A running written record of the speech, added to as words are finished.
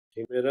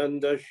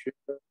Himirandasya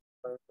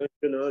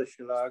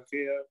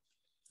Shilakya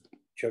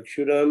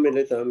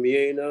Chakshuramilatam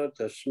Yena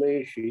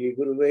Tasmai Shri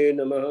Guruve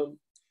Namah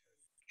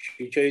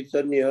Shri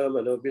Chaitanya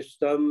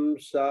Manopistam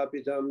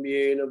Sapitam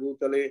Yena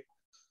Bhutale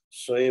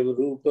Swayam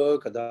Rupa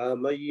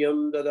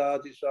Kadamayam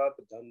Dadati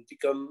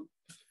Sapadantikam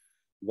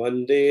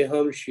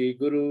Vandeham Shri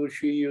Guru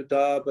Shri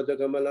Yuta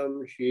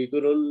Padakamalam Shri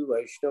Gurun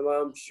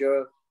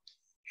Vaishnavamsya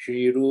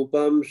Shri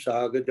Rupam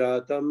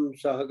Sagajatam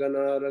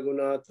Sahagana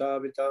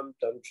Raghunathavitam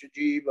Tam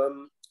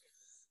Shijivam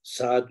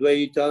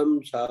Sadvaitam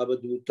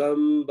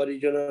Savadutam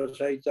Parijana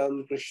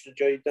Saitam Krishna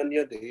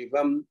Chaitanya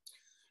Devam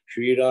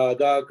Shri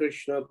Radha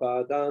Krishna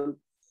Padan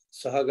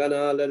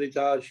Sahagana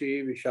Lalita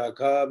Shri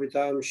Vishakha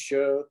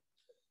Vitamsha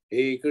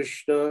He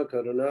Krishna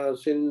Karuna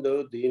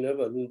Sindhu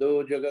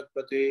Dinabandhu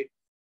Jagatpate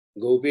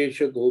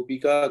Gopesha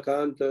Gopika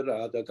Kanta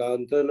Radha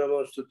Kanta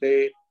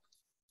Namostute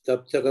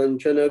Tapta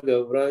Kanchana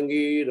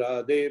Gaurangi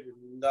Radhe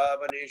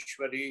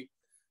Vrindavaneshwari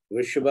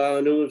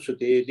Vishvanu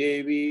Sute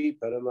Devi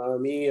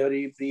Paramami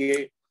Hari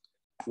Priye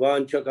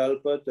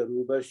Vanchakalpa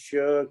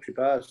Tarubhasya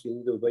Kripa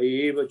Sindhu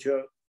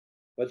Vayevacha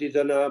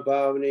Patitana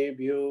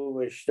Pavnebhyo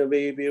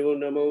Vaishnavebhyo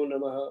Namo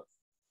Namaha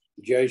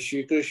Jai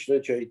Shri Krishna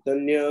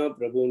Chaitanya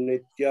Prabhu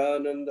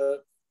Nityananda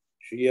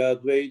Shri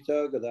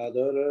Advaita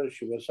Gadadhara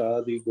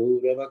Shivasadi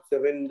Gaura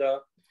Bhaktavinda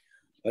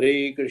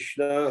Hare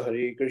Krishna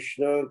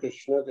Krishna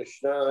Krishna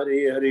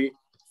Hare Hare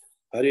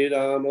Hare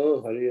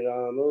Rama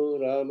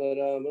Rama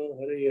Rama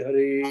Hare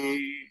Hare.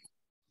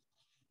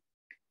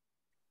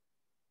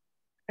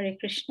 Hare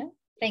Krishna.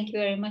 Thank you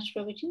very much,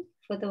 Prabhuji,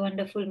 for the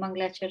wonderful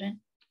Mangalacharan.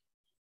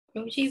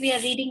 Prabhuji, we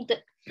are reading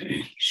the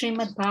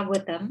Srimad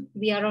Bhagavatam.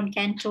 We are on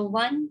Canto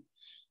 1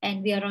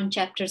 and we are on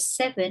Chapter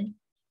 7.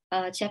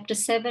 Chapter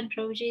 7,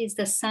 Prabhuji, is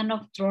the son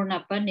of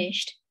Drona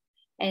punished.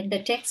 And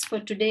the text for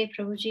today,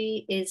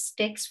 Prabhuji, is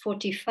text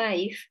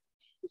 45.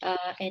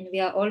 And we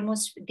are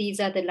almost,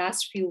 these are the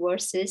last few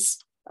verses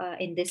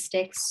in this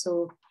text.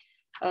 So,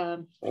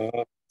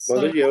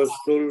 Motherji, I was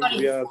told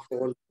we are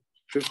on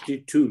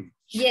 52.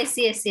 Yes.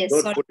 Not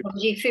Sorry,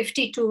 Prabhuji,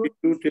 52.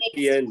 52 till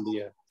the end,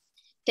 yeah.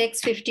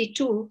 Text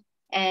 52.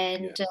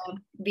 And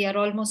we are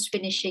almost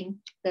finishing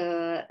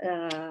the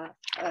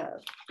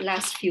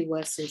last few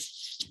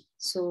verses.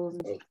 So,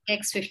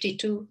 text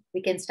 52,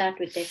 we can start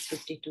with text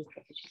 52,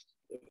 Prabhuji.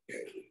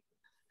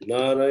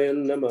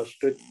 Narayan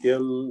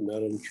namaskrityam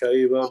naram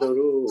chaiva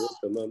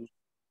narottamam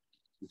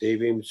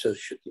devim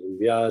saraswatim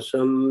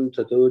vyasam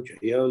tato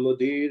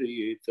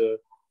jayamudiriyeta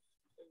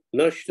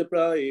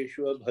nashtaprayeshu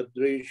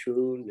abhadreshu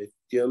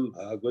nityam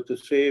bhagavata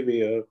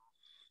sevaya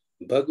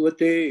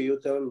bhagavate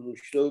yutam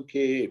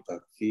shloke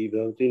bhakti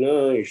bhavtina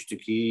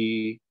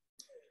ishtaki.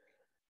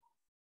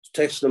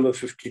 Text number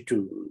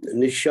 52.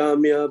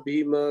 Nishamya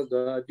bhima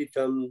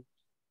gaditam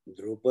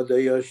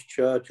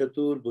drupadayascha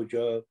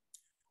chaturbhuja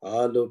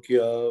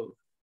Alokya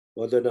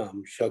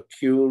Vadanam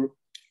Shakyur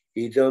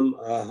Idam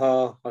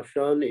Aha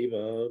Hashan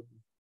Eva.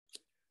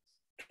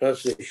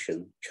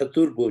 Translation: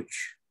 Chaturbhuj,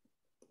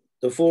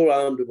 the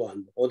four-armed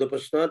one, or the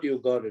personality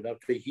of Godhead,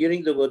 after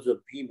hearing the words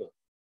of Bhima,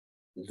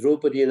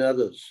 Draupadi and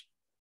others,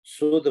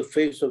 saw the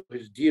face of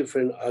his dear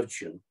friend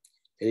Arjun,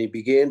 and he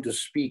began to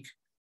speak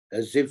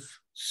as if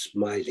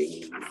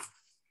smiling.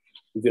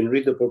 You can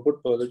read the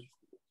purport, Father.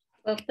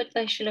 Purport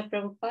by Srila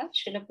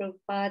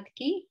Prabhupada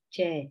ki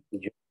Jai.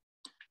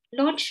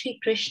 Lord Shri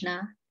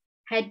Krishna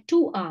had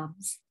two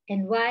arms,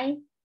 and why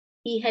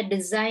he had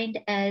designed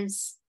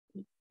as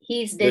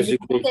he is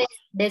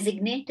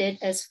designated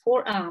as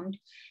four-armed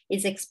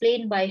is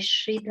explained by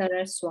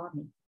Sridhara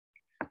Swami.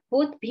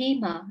 Both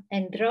Bhima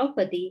and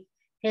Draupadi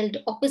held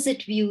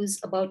opposite views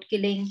about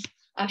killing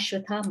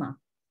Ashwathama.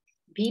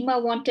 Bhima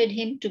wanted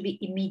him to be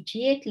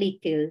immediately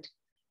killed,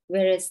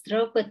 whereas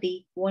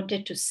Draupadi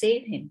wanted to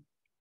save him.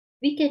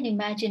 We can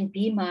imagine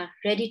Bhima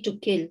ready to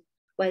kill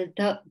while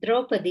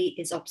Draupadi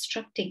is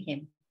obstructing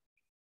him.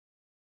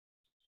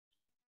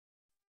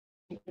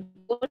 In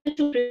order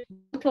to bring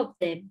both of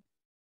them,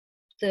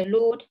 the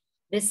Lord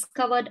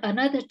discovered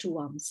another two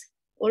arms.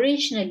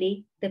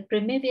 Originally, the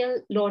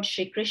primeval Lord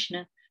Shri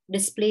Krishna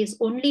displays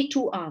only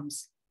two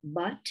arms,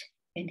 but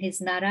in his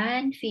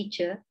Narayan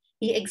feature,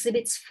 he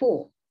exhibits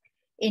four.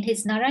 In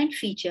his Narayan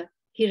feature,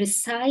 he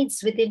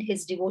resides within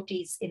his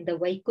devotees in the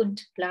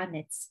Vaikuntha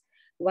planets,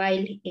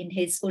 while in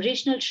his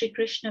original Shri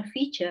Krishna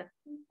feature,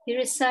 he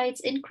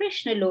resides in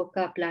Krishna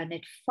Loka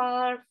planet,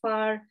 far,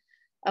 far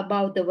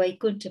above the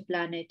Vaikuntha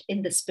planet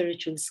in the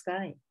spiritual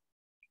sky.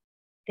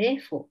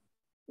 Therefore,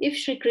 if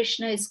Shri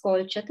Krishna is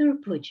called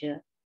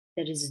Chaturbhuja,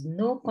 there is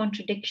no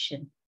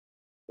contradiction.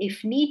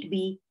 If need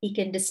be, he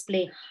can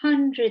display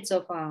hundreds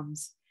of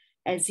arms,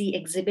 as he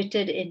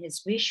exhibited in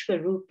his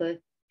Vishwarupa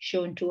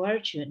shown to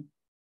Arjun.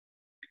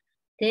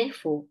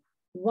 Therefore,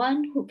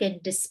 one who can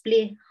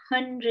display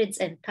hundreds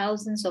and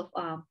thousands of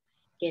arms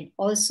can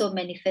also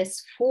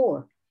manifest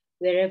four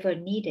wherever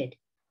needed.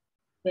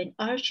 When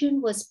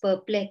Arjun was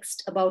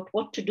perplexed about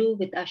what to do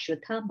with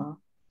Ashwathama,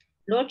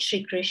 Lord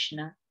Shri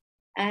Krishna,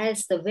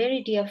 as the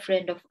very dear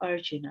friend of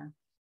Arjuna,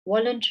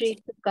 voluntarily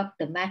took up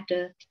the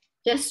matter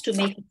just to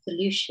make a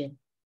solution,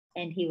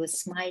 and he was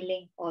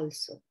smiling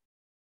also.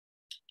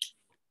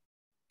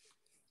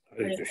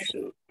 Hare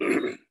Krishna.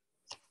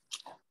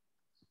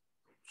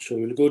 So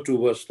we'll go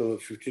to verse number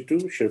 52,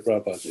 Srila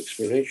Prabhupada's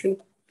explanation.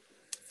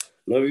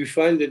 Now we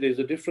find that there's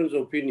a difference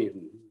of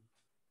opinion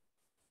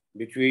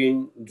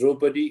between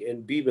Draupadi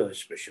and Bhima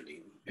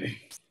especially.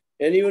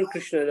 And even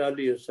Krishna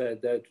earlier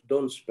said that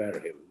don't spare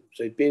him.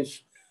 So it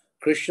means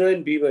Krishna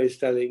and Bhima is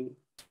telling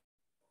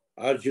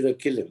Arjuna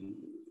kill him,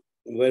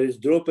 whereas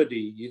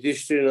Draupadi,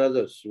 Yudhishthira and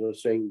others were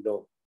saying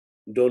no,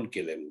 don't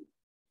kill him.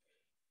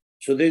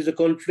 So there's a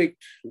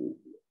conflict,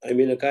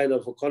 a kind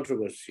of a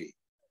controversy,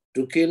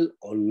 to kill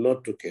or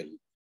not to kill.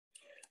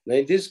 Now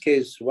in this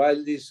case,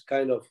 while this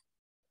kind of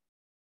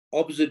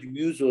opposite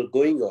views were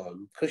going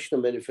on, Krishna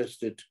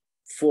manifested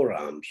 4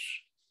 arms.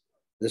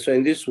 That's why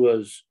in this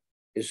verse,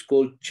 it's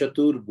called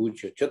Chatur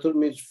Bhuja. Chatur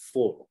means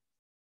 4.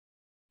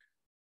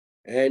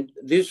 And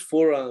these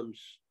 4 arms,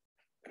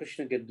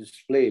 Krishna can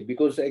display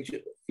because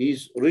actually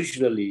he's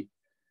originally,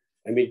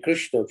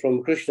 Krishna,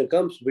 from Krishna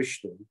comes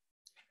Vishnu.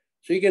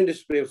 So he can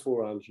display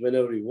 4 arms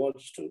whenever he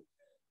wants to.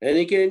 And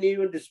he can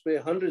even display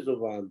hundreds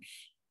of arms,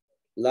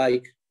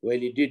 like when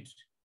he did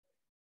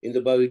in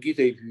the Bhagavad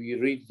Gita, if you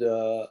read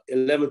the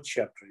 11th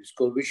chapter, it's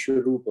called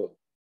Vishwarupa,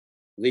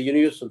 the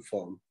universal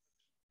form.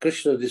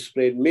 Krishna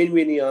displayed many,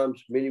 many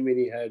arms, many,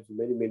 many heads,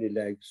 many, many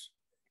legs,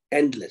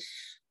 endless,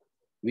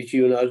 which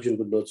even Arjuna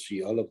could not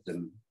see, all of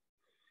them.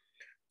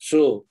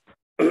 So,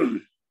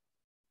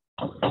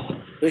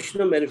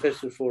 Krishna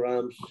manifested 4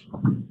 arms.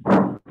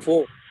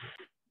 4,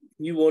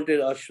 he wanted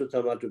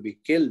Ashwatthama to be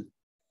killed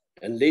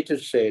and later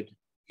said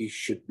he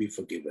should be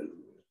forgiven.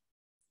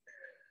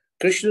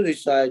 Krishna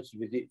resides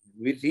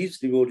with his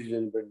devotees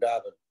in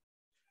Vrindavan.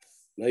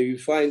 Now you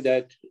find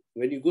that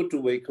when you go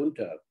to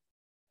Vaikuntha,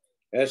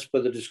 as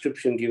per the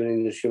description given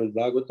in the Srimad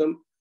Bhagavatam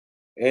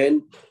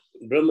and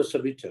Brahma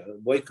Samhita,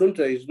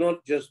 Vaikuntha is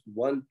not just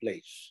one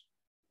place.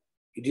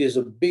 It is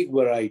a big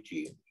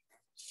variety.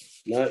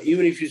 Now,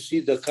 even if you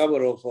see the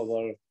cover of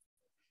our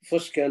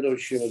first canto of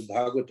Srimad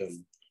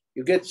Bhagavatam,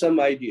 you get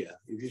some idea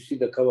if you see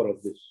the cover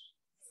of this.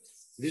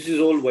 This is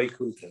all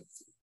Vaikuntha.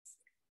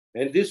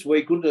 And this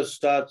Vaikuntha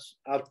starts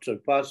after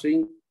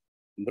passing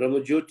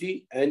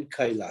Brahmajyoti and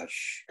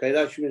Kailash.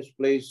 Kailash means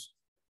place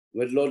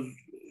where Lord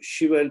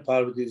Shiva and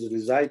Parvati is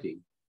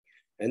residing.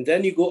 And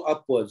then you go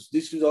upwards.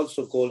 This is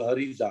also called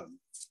Haridham.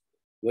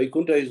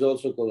 Vaikuntha is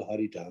also called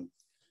Haridham.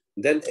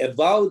 Then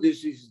above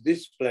this is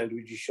this plant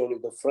which is shown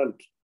in the front,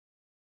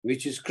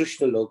 which is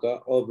Krishna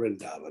Loka or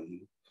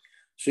Vrindavan.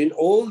 So in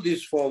all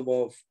this form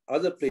of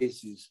other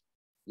places,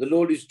 the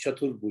Lord is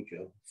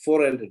Chaturbhuja,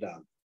 4-handed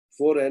arm,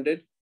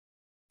 4-handed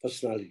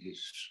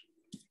personalities.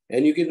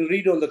 And you can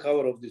read on the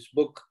cover of this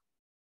book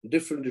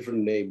different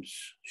names: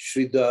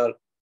 Sridhar,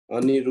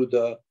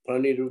 Aniruddha,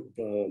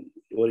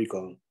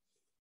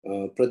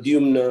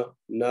 Pradyumna,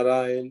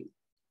 Narayan,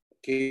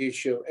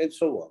 Keshav, and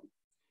so on.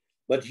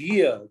 But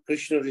here,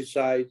 Krishna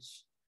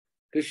resides.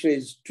 Krishna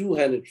is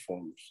 2-handed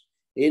forms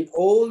in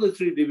all the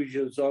 3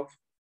 divisions of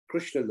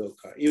Krishna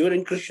Loka. Even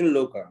in Krishna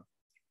Loka,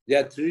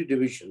 there are 3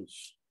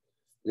 divisions.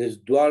 There's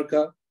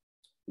Dwarka,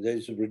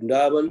 there's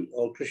Vrindavan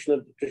or Krishna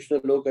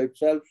Loka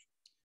itself.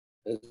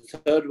 And the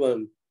 3rd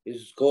one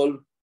is called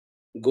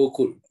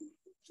Gokul.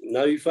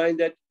 Now you find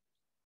that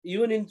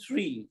even in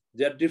 3,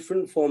 there are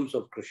different forms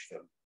of Krishna.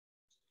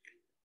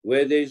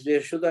 Where there is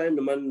Yashoda and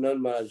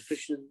Nand,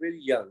 Krishna is very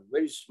young,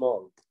 very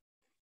small.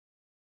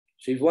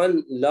 So if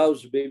one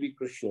loves baby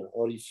Krishna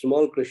or is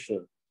small Krishna,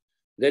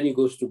 then he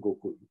goes to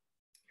Gokul.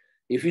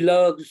 If he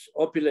loves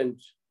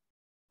opulent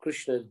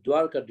Krishna,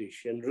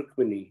 Dwarkadish and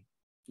Rukmini,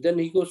 then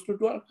he goes to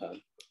Dwarka.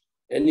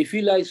 And if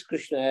he likes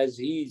Krishna as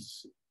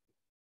he's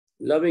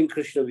loving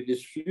Krishna with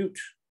his flute,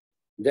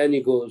 then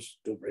he goes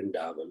to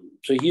Vrindavan.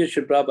 So here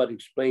Srila Prabhupada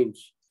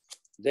explains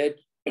that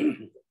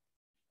in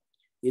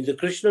the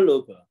Krishna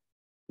Loka,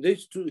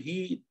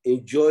 he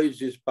enjoys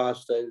his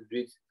pastimes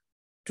with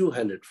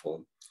 2-handed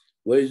form,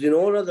 whereas in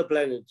all other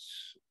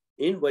planets,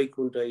 in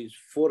Vaikuntha is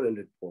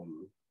 4-handed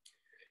form.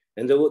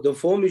 And the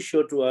form he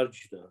showed to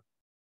Arjuna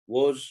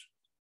was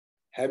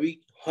having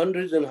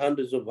hundreds and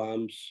hundreds of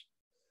arms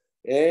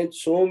and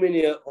so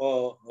many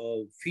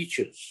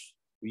features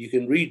you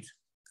can read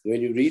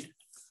when you read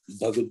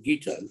Bhagavad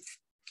Gita.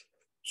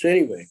 So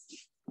anyway,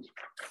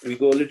 we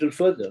go a little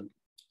further.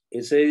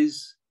 It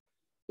says,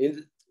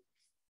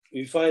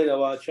 we find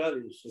our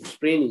acharyas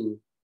explaining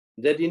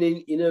that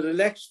in a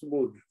relaxed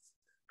mood,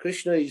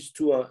 Krishna is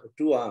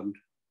two-armed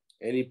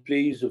and he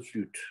plays the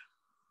flute.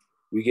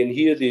 We can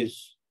hear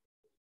these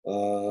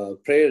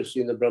prayers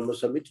in the Brahma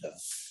Samhita,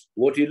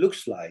 what he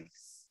looks like.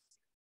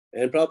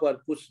 And Prabhupada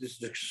puts this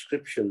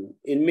description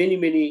in many,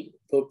 many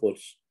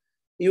purports.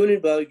 Even in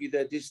Bhagavad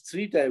Gita, this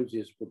 3 times he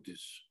has put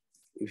this.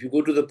 If you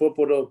go to the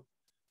purport of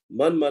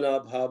Man Mana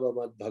Bhava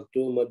Mad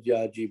Bhakto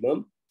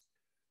Madhyajimam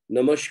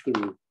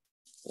Namaskuru,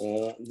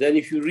 then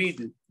if you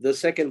read the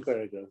 2nd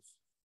paragraph,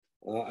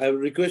 I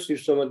would request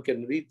if someone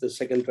can read the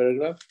 2nd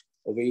paragraph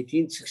of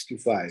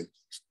 1865.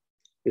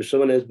 If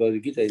someone has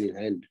Bhagavad Gita in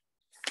hand.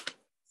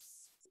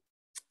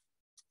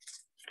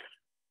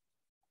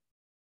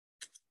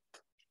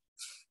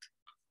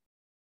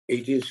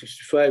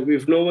 1865.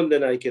 If no one,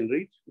 then I can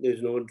read.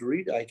 There's no one to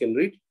read. I can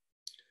read.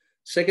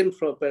 Second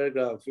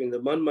paragraph in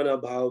the Man Mana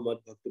Bhava Mad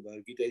Bhakta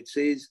Bhagavad Gita, it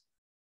says,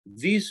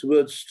 these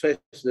words stress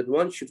that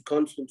one should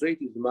concentrate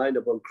his mind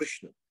upon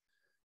Krishna,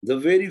 the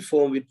very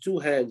form with two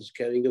hands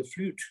carrying a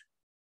flute,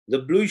 the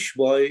bluish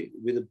boy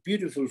with a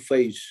beautiful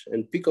face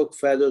and peacock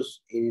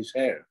feathers in his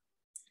hair.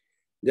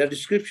 There are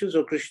descriptions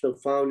of Krishna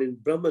found in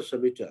Brahma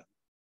Samhita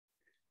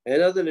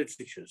and other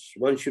literatures.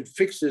 One should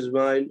fix his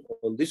mind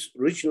on this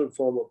original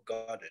form of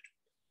Godhead.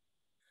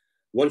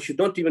 One should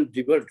not even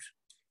divert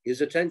his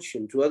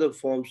attention to other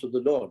forms of the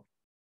Lord.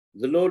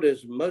 The Lord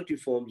has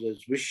multi-forms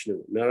as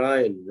Vishnu,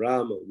 Narayan,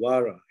 Rama,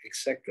 Vara,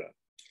 etc.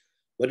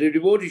 But a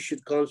devotee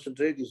should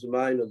concentrate his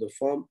mind on the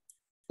form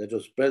that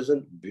was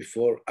present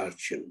before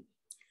Arjuna.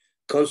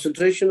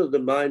 Concentration of the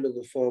mind on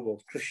the form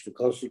of Krishna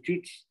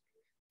constitutes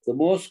the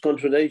most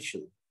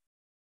confidential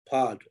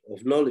part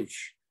of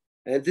knowledge.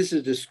 And this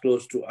is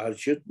disclosed to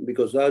Arjuna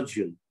because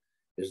Arjuna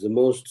is the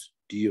most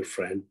dear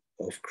friend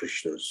of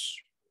Krishna's.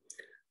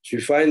 So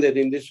we find that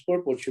in this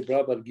purport,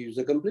 Srila Prabhupada gives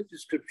a complete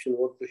description of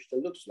what Krishna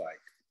looks like.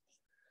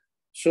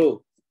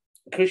 So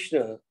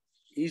Krishna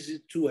is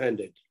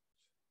two-handed.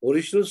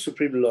 Original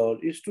Supreme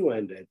Lord is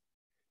two-handed.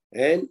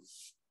 And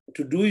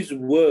to do his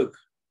work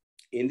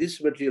in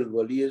this material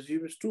world, he has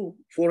used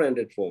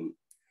four-handed form.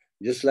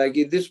 Just like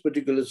in this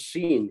particular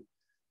scene,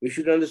 we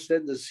should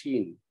understand the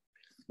scene.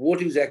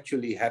 What is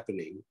actually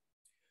happening?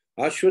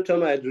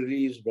 Ashwatthama had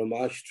released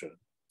Brahmastra.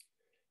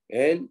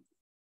 And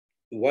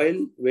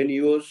when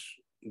he was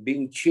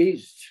being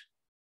chased,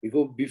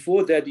 because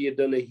before that he had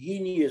done a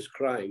heinous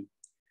crime.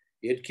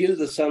 He had killed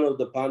the son of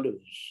the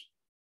Pandavas.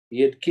 He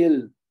had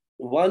killed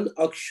one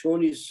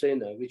Akshoni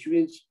Sena, which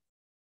means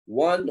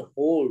one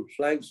whole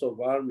flanks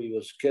of army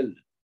was killed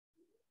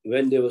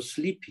when they were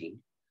sleeping.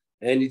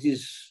 And it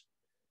is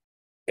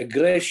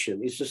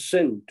aggression, it's a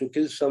sin to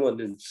kill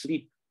someone in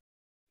sleep.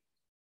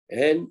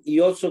 And he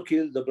also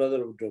killed the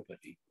brother of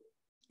Draupadi.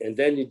 And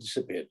then he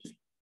disappeared.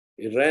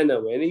 He ran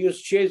away and he was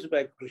chased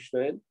by Krishna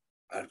and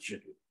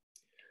Arjuna.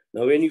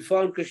 Now, when he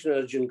found Krishna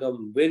and Arjuna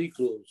come very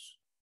close,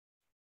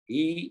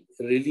 he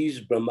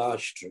released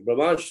Brahmastra.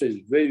 Brahmastra is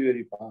very,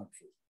 very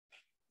powerful.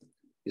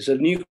 It's a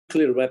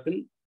nuclear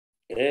weapon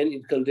and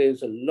it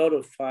contains a lot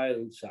of fire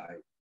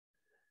inside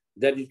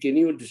that it can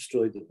even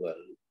destroy the world.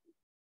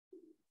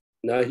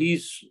 Now,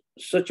 he's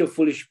such a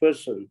foolish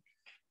person.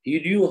 He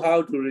knew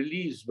how to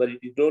release, but he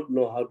did not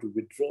know how to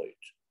withdraw it.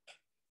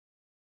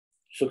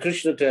 So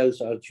Krishna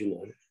tells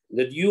Arjuna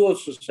that you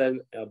also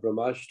send a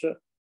Brahmastra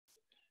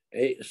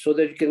so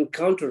that you can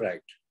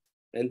counteract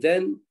and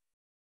then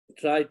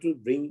try to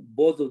bring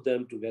both of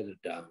them together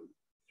down.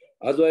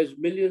 Otherwise,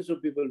 millions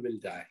of people will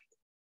die.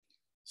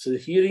 So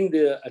hearing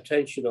the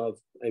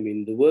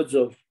the words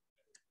of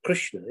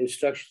Krishna,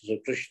 instructions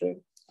of Krishna,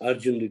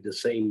 Arjuna did the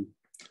same.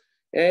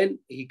 And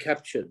he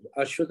captured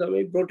Ashwatthama,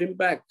 he brought him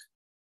back.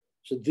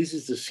 So this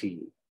is the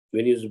scene.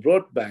 When he was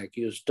brought back,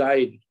 he was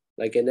tied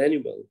like an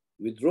animal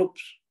with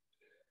ropes.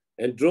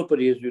 And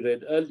Draupadi, as we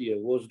read earlier,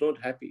 was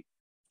not happy.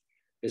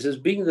 He says,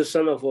 being the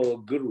son of our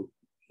Guru,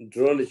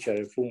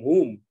 Dronacharya, from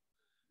whom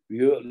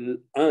we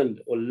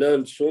earned or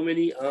learned so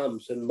many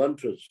arms and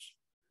mantras,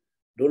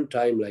 don't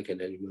tie him like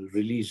an animal,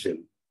 release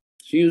him.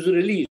 So he was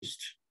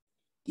released.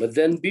 But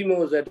then Bhima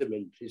was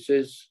adamant. He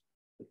says,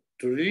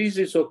 to release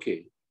is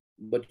okay,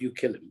 but you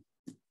kill him.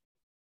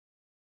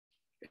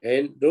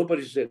 And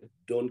Draupadi said,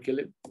 don't kill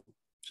him.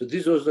 So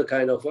this was the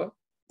kind of a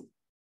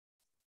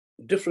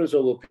difference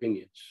of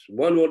opinions.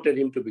 One wanted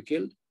him to be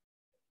killed,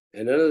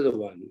 and another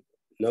one.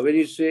 Now when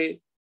you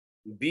say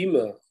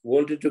Bhima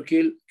wanted to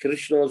kill,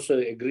 Krishna also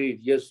agreed,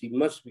 yes, he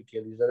must be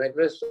killed, he's an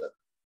aggressor.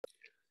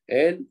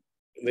 And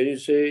when you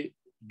say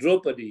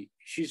Draupadi,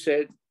 she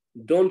said,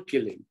 don't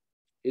kill him.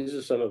 He's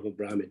the son of a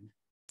Brahmin.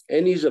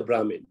 And he's a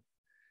Brahmin.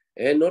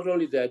 And not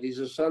only that, he's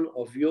a son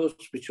of your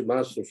spiritual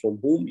master from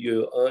whom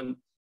you earned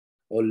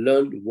or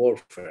learned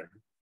warfare.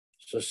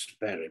 So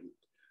spare him.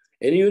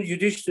 And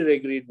Yudhishthira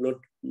agreed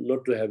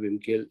not to have him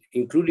killed,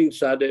 including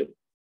Sadev,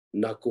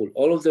 Nakul.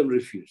 All of them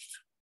refused.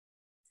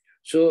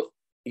 So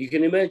you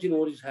can imagine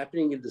what is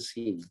happening in the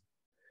scene.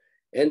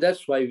 And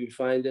that's why we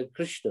find that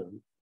Krishna,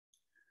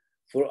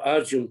 for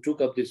Arjuna,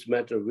 took up this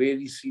matter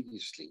very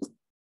seriously.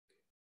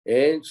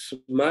 And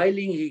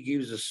smiling, he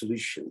gives a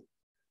solution,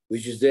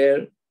 which is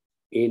there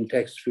in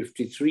text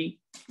 53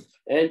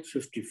 and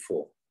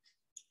 54.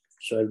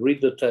 So I'll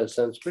read the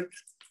Sanskrit.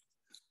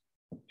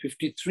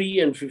 53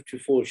 and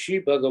 54.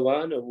 Shri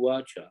Bhagavan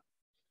Uvacha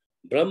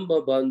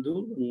Brahma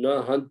Bandhu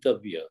Na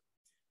Hantavya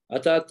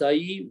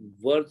Atatai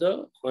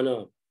Varda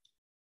Hana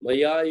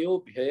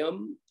Mayayo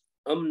Bhyayam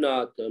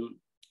Amnatam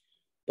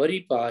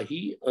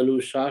Paripahi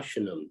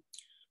Anusashanam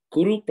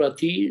Kuru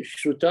Prati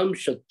Shrutam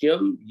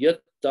Satyam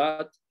Yat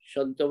Tat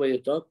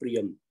Shantavayata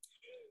Priyam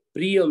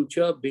Priyam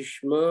Cha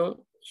Bhishma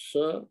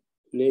Sa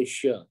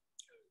Nesha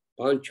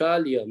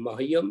Panchalya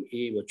Mahayam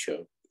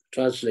Evacha.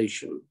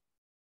 Translation.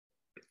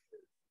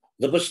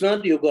 The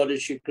personality of God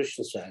is Shri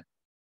Krishna said,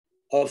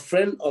 a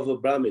friend of a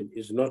Brahmin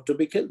is not to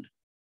be killed.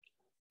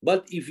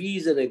 But if he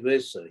is an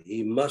aggressor,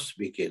 he must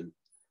be killed.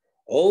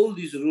 All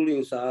these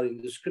rulings are in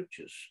the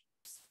scriptures,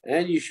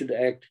 and you should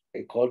act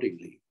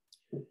accordingly.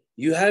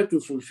 You have to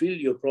fulfill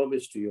your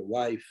promise to your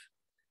wife,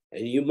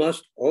 and you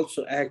must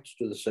also act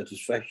to the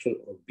satisfaction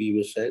of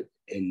Bhima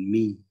and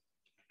me.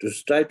 To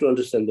try to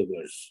understand the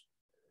verse.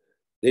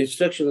 The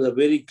instructions are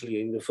very clear.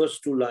 In the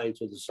first two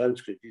lines of the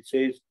Sanskrit, it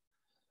says,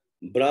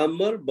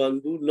 Brahmar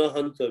bandhu na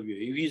hantavya.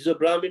 If he's a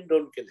Brahmin,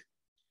 don't kill him.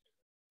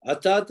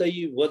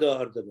 Atatayi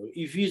vadahardana.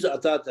 If he's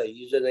atatayi,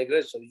 he's an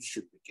aggressor, he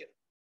should be killed.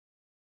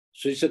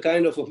 So it's a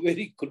kind of a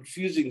very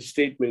confusing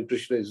statement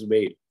Krishna has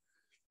made.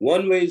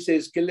 One way he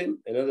says kill him,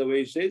 another way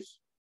he says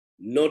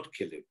not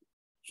kill him,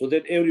 so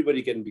that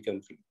everybody can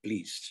become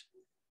pleased.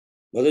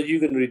 Mother, you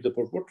can read the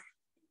purport.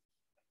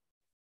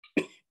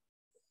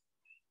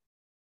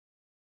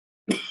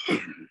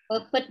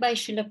 Purport by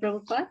Srila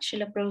Prabhupada.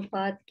 Srila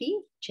Prabhupada ki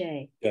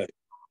jai. Jai.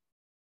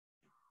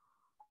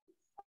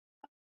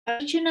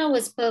 Arjuna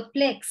was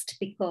perplexed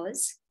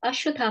because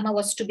Ashwatthama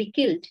was to be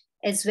killed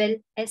as well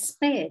as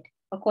spared,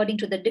 according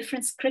to the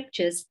different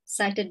scriptures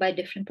cited by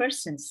different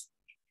persons.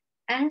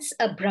 As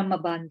a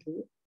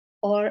Brahmabandhu,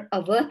 or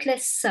a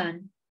worthless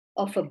son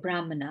of a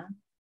Brahmana,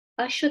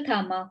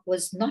 Ashwatthama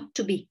was not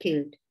to be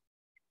killed,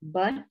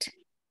 but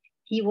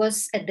he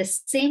was at the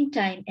same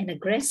time an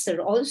aggressor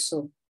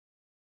also.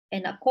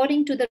 And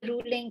according to the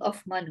ruling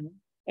of Manu,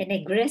 an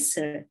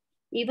aggressor,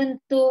 even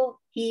though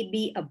he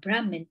be a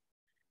Brahmin,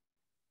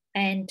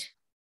 and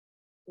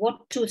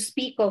what to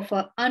speak of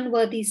an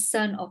unworthy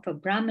son of a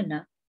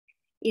Brahmana,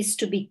 is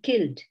to be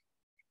killed.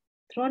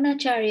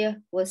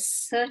 Dronacharya was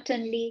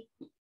certainly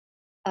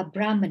a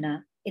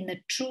Brahmana in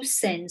the true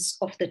sense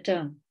of the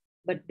term,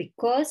 but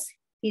because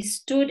he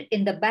stood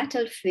in the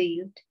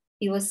battlefield,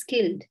 he was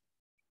killed.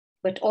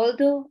 But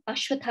although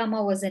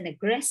Ashwatthama was an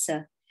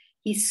aggressor,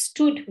 he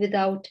stood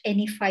without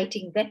any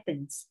fighting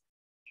weapons.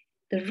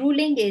 The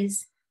ruling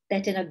is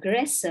that an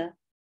aggressor,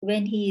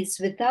 when he is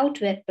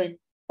without weapon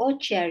or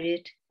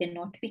chariot,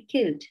 cannot be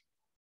killed.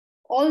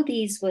 All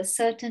these were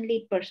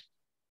certainly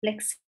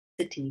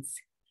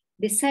perplexities.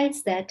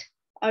 Besides that,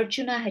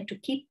 Arjuna had to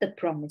keep the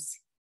promise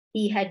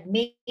he had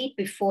made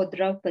before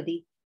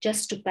Draupadi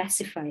just to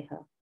pacify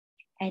her.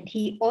 And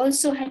he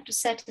also had to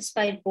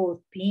satisfy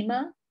both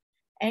Bhima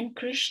and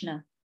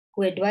Krishna,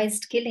 who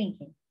advised killing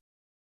him.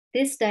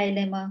 This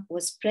dilemma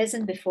was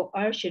present before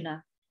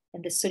Arjuna,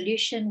 and the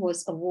solution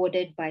was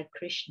awarded by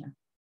Krishna.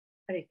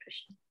 Hare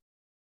Krishna.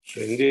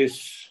 So in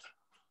these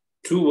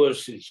two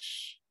verses,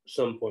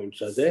 some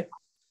points are there.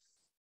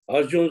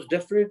 Arjuna is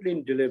definitely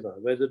in dilemma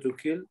whether to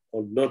kill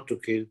or not to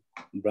kill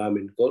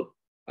Brahmin called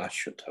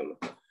Ashwatthama.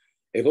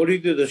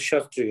 According to the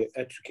Shastriya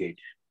etiquette,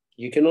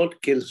 you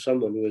cannot kill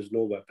someone who has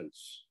no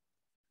weapons.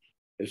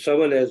 If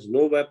someone has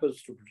no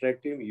weapons to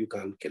protect him, you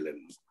can't kill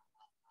him.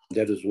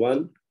 That is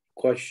one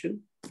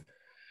question.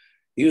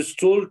 He was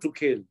told to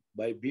kill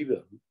by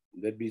Bhima.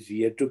 That means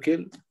he had to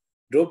kill.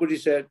 Draupadi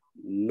said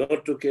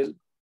not to kill.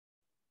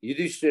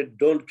 Yudhishthira said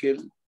don't kill.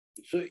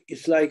 So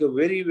it's like a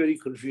very, very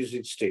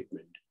confusing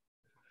statement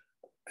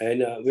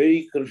and a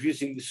very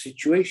confusing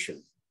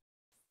situation.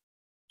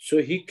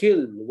 So he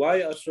killed. Why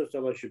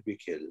Ashwatthama should be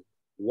killed?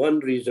 One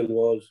reason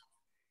was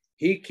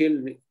he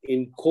killed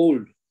in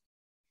cold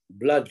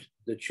blood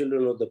the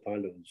children of the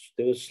Pandavas.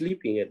 They were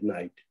sleeping at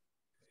night.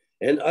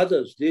 And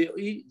others, they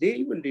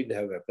even didn't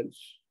have weapons.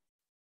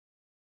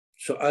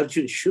 So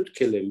Arjuna should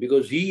kill him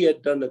because he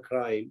had done a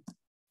crime,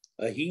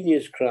 a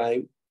heinous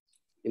crime.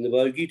 In the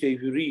Bhagavad Gita,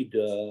 if you read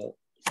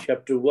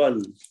chapter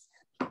 1,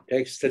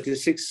 text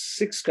 36,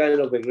 6 kind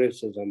of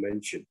aggressors are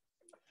mentioned.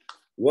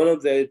 One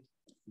of the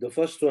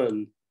first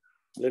one,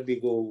 let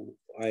me go,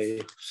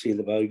 I see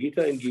the Bhagavad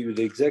Gita and give you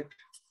the exact,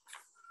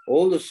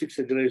 all the 6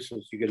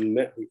 aggressors. You can,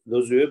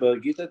 those who have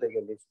Bhagavad Gita, they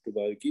can refer to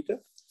Bhagavad Gita.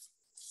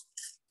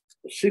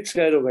 6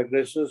 kind of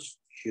aggressors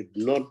should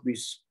not be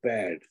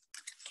spared.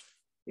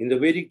 In the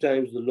Vedic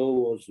times, the law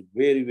was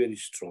very, very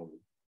strong.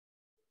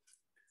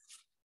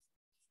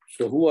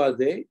 So who are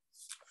they?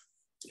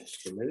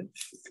 Just a minute.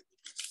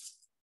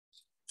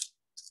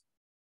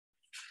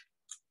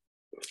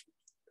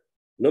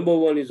 Number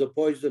 1 is a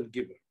poison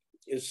giver.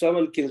 If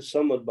someone kills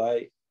someone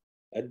by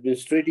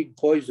administering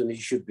poison, he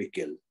should be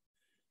killed.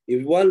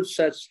 If one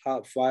sets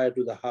fire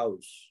to the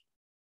house,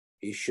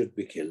 he should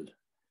be killed.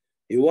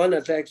 If one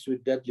attacks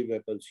with deadly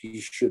weapons,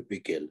 he should be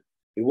killed.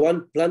 If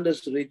one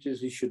plunders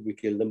riches, he should be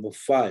killed. Number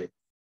 5,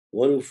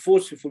 one who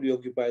forcibly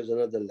occupies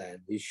another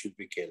land, he should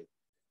be killed.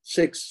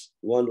 6,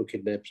 one who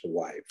kidnaps a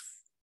wife.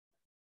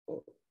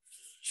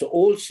 So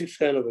all 6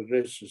 kind of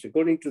aggressors,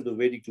 according to the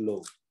Vedic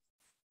law,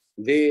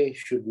 they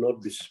should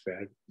not be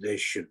spared, they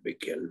should be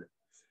killed.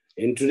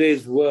 In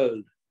today's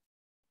world,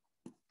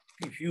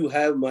 if you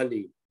have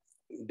money,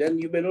 then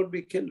you may not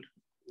be killed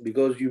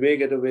because you may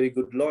get a very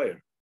good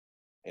lawyer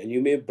and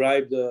you may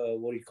bribe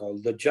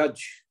the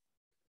judge,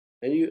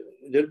 and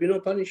there'll be no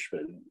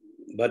punishment.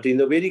 But in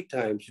the Vedic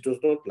times, it was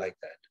not like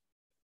that.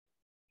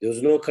 There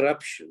was no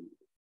corruption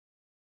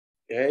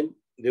and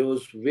there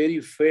was very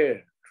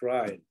fair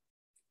trial.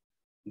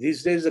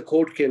 These days, the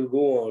court can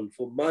go on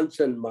for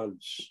months and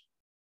months.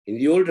 In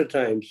the older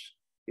times,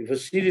 if a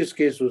serious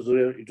case was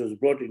there, it was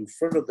brought in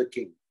front of the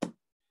king.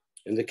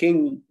 And the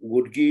king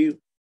would give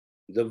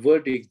the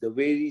verdict the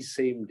very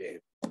same day,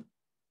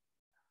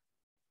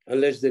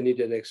 unless they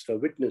needed extra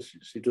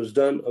witnesses. It was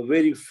done a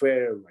very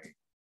fair way.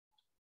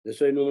 That's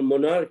why in a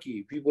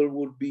monarchy, people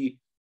would be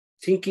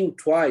thinking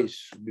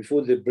twice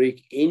before they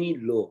break any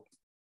law.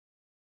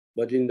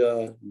 But in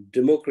the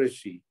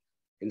democracy,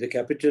 in the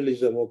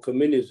capitalism or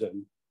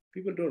communism,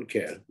 people don't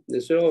care. They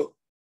say, oh,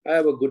 I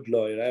have a good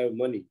lawyer, I have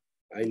money,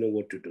 I know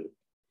what to do.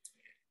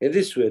 In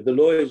this way, the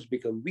law has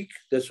become weak.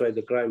 That's why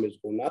the crime has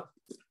gone up.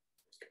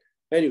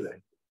 Anyway,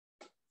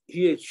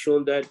 here it's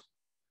shown that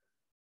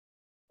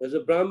as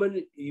a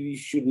Brahmin, he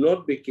should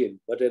not be killed,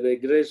 but an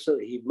aggressor,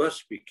 he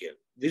must be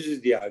killed. This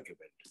is the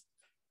argument,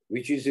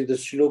 which is in the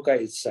shloka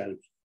itself.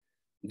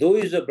 Though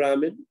he's a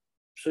Brahmin,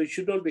 so he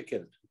should not be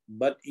killed.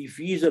 But if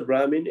he is a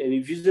Brahmin and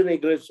if he's an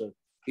aggressor,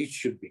 he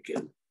should be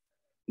killed.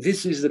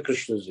 This is the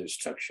Krishna's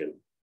instruction.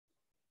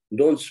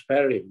 Don't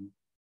spare him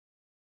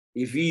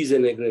if he is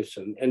an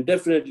aggressor, and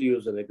definitely he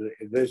was an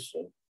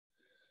aggressor.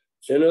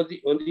 So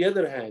on the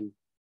other hand,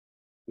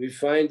 we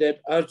find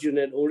that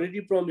Arjuna had already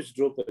promised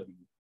Draupadi,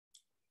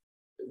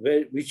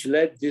 which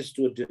led this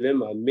to a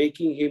dilemma,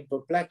 making him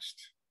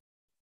perplexed.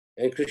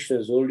 And Krishna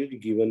has already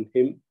given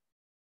him,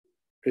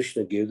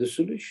 Krishna gave the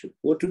solution.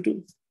 What to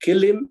do?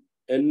 Kill him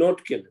and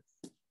not kill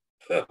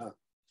him.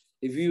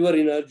 If we were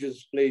in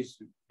Arjuna's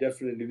place,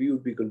 definitely we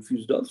would be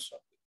confused also.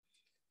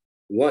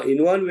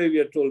 In one way, we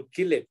are told,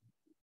 kill him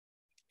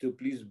to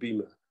please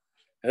Bhima.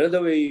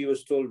 Another way, he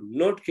was told,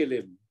 not kill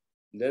him.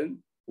 Then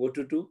what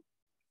to do?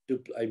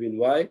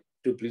 Why?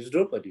 To please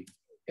Draupadi.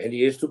 And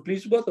he has to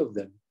please both of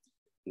them.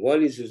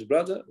 One is his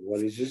brother,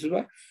 one is his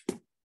wife.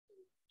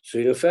 So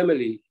in a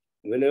family,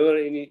 whenever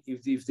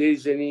if there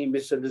is any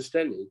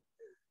misunderstanding,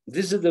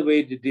 this is the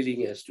way the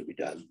dealing has to be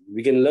done.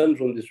 We can learn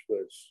from this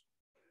verse.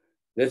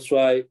 That's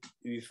why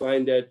we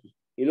find that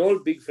in all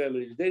big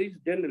families, there is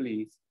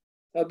generally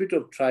a bit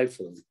of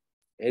trifle,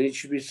 and it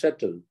should be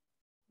settled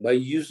by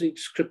using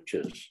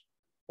scriptures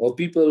or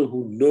people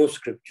who know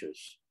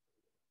scriptures.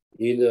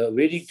 In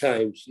Vedic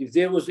times, if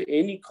there was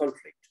any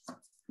conflict,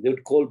 they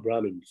would call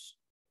Brahmins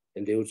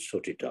and they would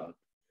sort it out.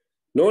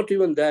 Not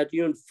even that,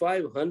 even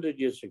 500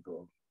 years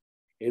ago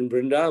in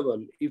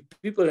Vrindavan, if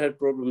people had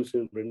problems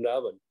in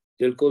Vrindavan,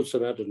 they'll call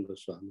Sanatana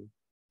Goswami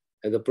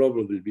and the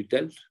problem will be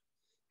dealt.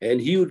 And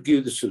he would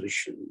give the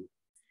solution.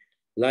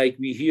 Like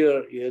we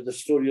hear the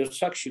story of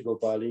Sakshi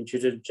Gopal in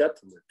Chaitanya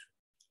Charitamrita,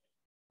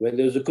 when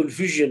there was a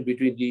confusion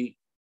between the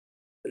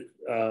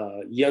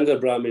younger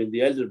Brahmin and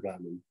the elder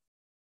Brahmin.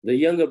 The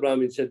younger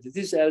Brahmin said that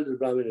this elder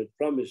Brahmin had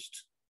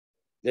promised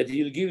that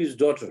he'll give his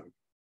daughter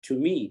to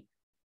me,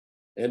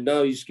 and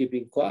now he's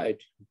keeping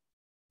quiet.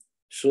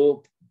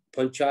 So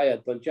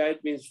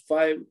Panchayat means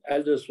 5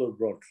 elders were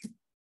brought,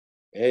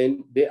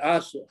 and they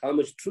asked how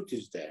much truth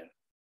is there.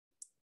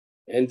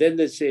 And then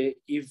they say,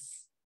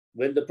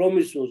 when the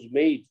promise was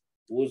made,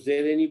 was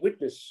there any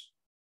witness?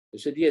 They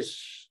said,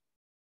 yes,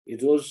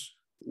 it was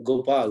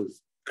Gopal,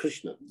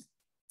 Krishna.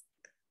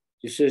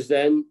 He says,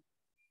 then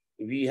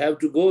we have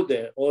to go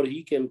there or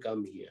he can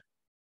come here.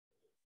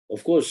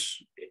 Of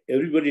course,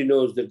 everybody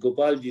knows that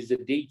Gopalji is a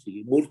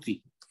deity,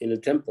 Murti, in a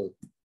temple.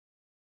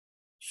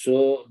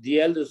 So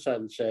the elder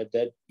son said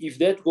that if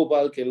that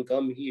Gopal can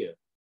come here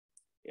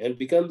and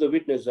become the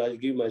witness, I'll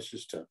give my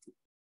sister.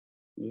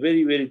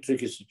 Very, very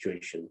tricky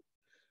situation.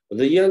 But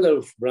the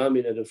younger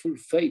Brahmin had a full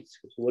faith.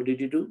 So what did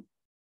he do?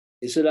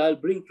 He said, I'll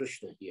bring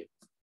Krishna here.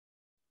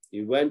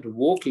 He went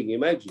walking,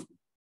 imagine.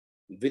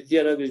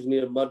 Vidyanagar is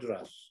near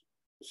Madras,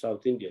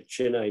 South India,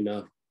 Chennai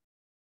now.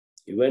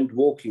 He went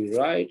walking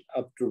right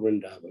up to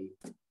Vrindavan.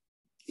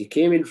 He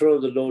came in front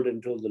of the Lord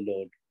and told the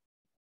Lord,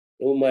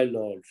 oh my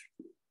Lord,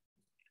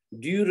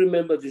 do you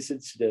remember this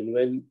incident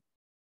when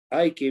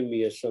I came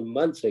here some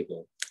months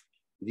ago?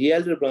 The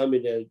elder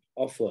Brahmin had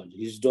offered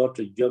his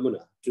daughter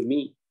Jamuna to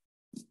me.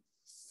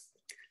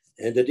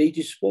 And the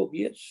deity spoke,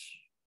 yes,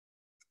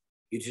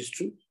 it is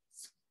true.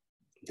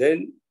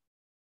 Then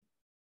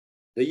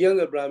the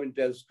younger Brahmin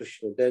tells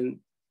Krishna, then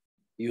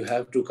you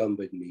have to come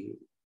with me.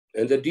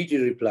 And the deity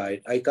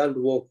replied, I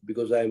can't walk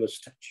because I am a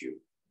statue.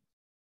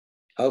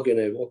 How can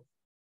I walk?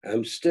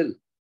 I'm still.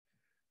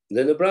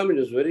 Then the Brahmin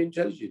is very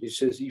intelligent. He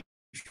says,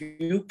 if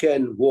you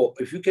can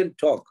walk, if you can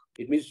talk,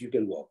 it means you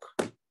can walk.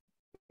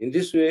 In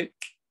this way,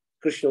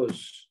 Krishna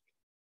was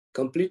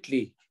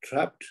completely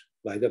trapped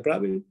by the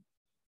Brahmin.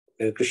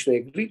 And Krishna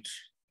agreed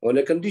on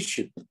a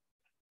condition.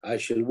 I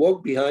shall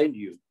walk behind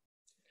you.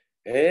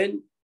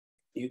 And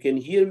you can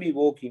hear me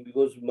walking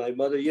because my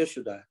mother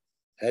Yashoda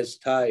has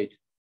tied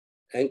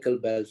ankle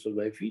bells on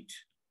my feet.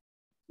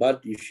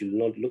 But you shall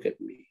not look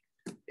at me.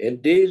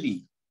 And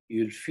daily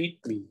you'll feed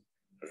me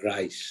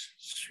rice,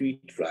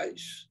 sweet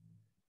rice.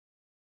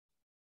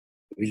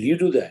 Will you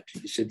do that?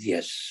 He said,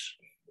 yes,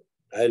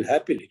 I'll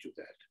happily do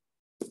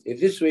that. In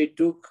this way, it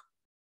took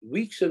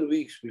weeks and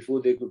weeks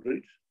before they could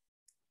reach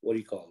what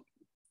he called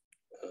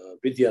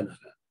Vidyanagar.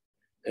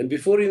 And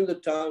before even the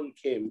town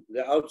came,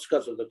 the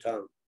outskirts of the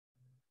town,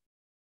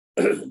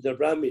 the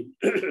Brahmin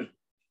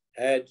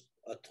had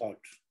a thought.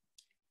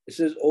 He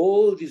says,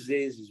 all these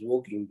days he's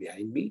walking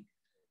behind me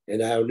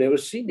and I have never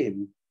seen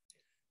him.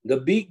 The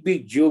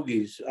big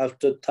yogis,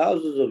 after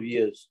thousands of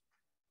years,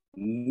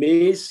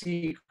 may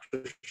see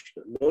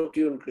Krishna, not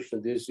even Krishna,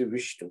 they see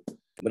Vishnu.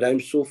 But I'm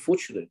so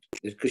fortunate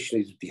that Krishna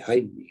is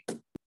behind me.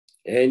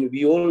 And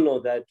we all know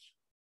that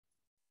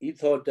he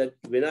thought that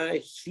when I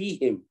see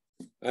him,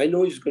 I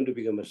know he's going to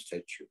become a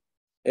statue.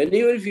 And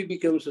even if he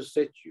becomes a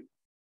statue,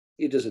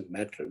 it doesn't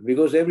matter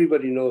because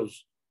everybody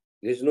knows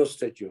there's no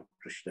statue of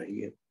Krishna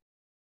here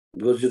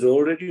because it's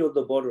already on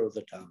the border of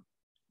the town,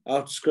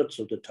 outskirts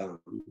of the town.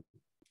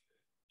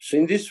 So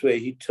in this way,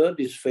 he turned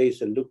his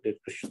face and looked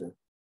at Krishna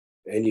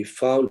and he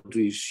found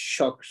to his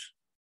shocks,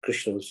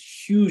 Krishna was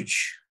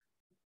huge,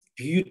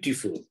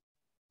 beautiful,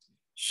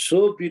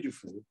 so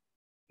beautiful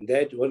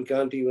that one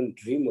can't even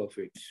dream of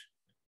it.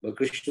 But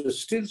Krishna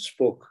still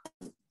spoke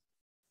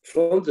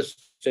from the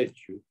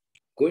statue,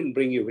 go and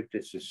bring your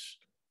witnesses.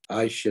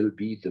 I shall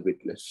be the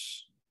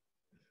witness.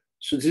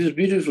 So this is a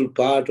beautiful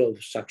part of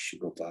Sakshi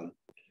Gopal.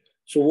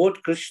 So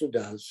what Krishna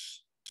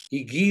does,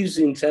 he gives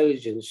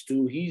intelligence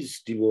to his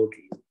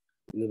devotee.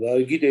 In the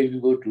Bhagavad Gita, if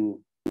you go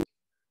to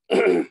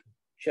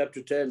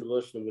chapter 10,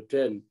 verse number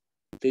 10,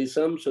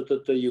 Tesam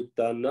satata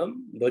yuktanam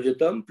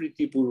bhajatam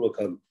priti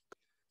purvakam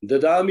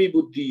dadami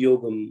buddhi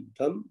yogam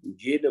tam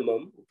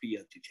jenamam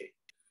upiyatite.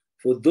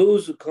 For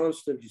those who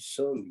constantly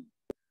serve me,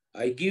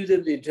 I give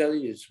them the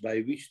intelligence by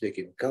which they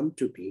can come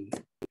to me.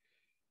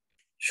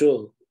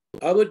 So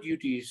our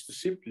duty is to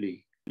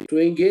simply to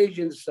engage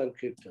in the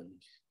Sankirtan.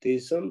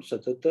 Tesam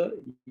satata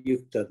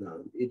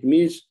yuktanam. It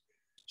means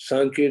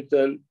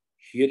Sankirtan,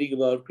 hearing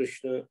about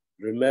Krishna,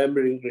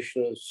 remembering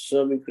Krishna,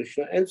 serving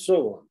Krishna, and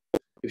so on.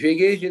 If you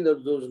engage in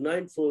those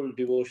ninefold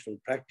devotional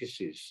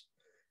practices,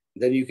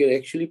 then you can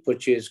actually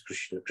purchase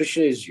Krishna.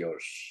 Krishna is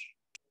yours.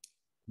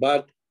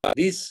 But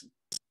these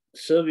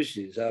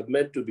services are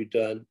meant to be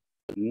done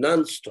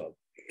non-stop,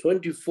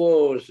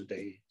 24 hours a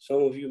day.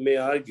 Some of you may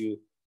argue,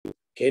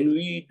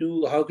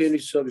 how can we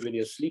serve when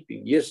you're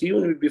sleeping? Yes,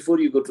 even before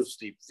you go to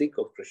sleep, think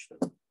of Krishna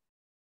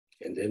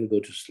and then go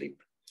to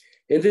sleep.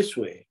 In this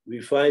way,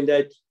 we find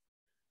that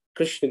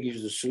Krishna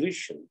gives the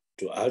solution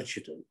to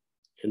Arjuna.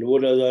 And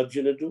what does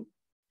Arjuna do?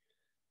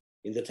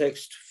 In the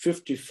text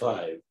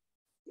 55,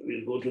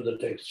 we'll go to the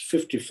text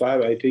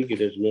 55. I think it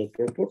has no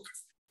purport.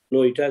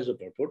 No, it has a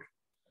purport.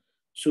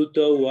 Sutta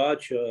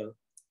Vacha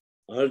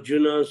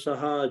Arjuna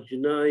Saha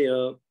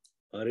Jinaya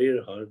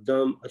Harir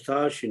Hardam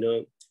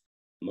Athashina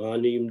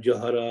Manim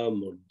Jahara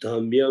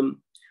Murdhamyam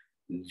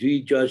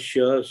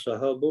Dvijasya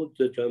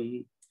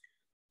Sahabodhacham.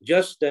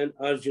 Just then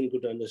Arjuna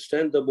could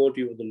understand the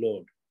motive of the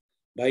Lord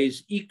by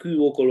his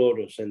equivocal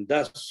orders, and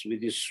thus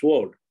with his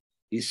sword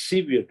he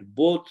severed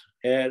both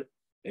hair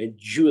and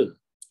jewel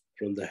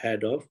from the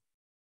head of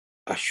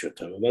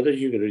Ashwatthama. Mother,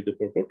 you can read the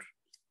purport.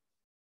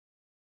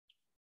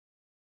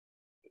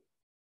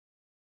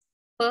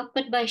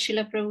 Purport by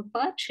Srila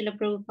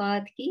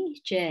Prabhupada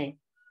ki Jai.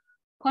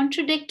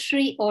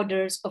 Contradictory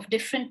orders of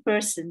different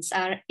persons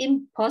are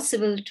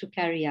impossible to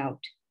carry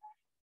out.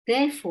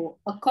 Therefore,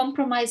 a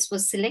compromise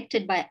was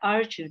selected by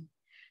Arjuna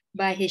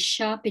by his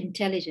sharp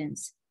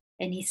intelligence,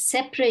 and he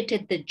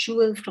separated the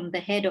jewel from the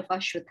head of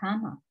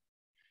Ashwatthama.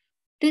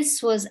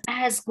 This was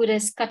as good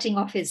as cutting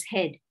off his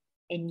head,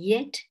 and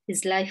yet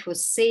his life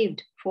was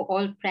saved for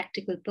all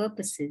practical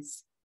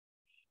purposes.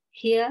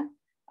 Here,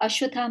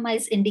 Ashwatthama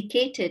is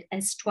indicated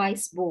as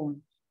twice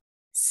born.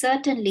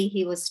 Certainly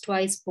he was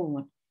twice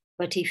born,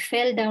 but he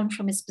fell down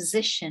from his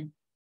position,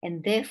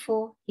 and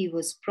therefore he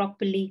was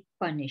properly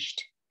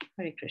punished.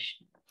 Hare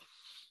Krishna.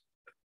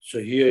 So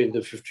here in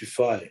the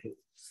 55,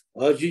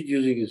 Arjuna,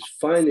 using his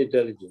fine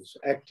intelligence,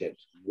 acted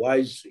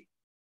wisely,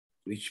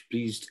 which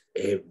pleased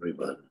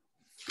everyone.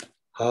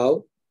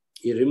 How?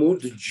 He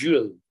removed the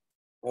jewel.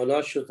 On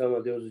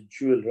Ashwatthama, there was a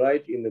jewel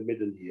right in the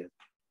middle here.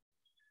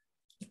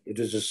 It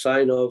was a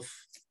sign of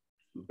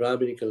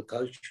Brahminical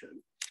culture.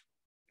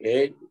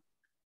 And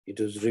it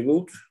was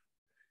removed.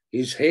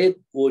 His head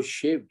was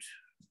shaved.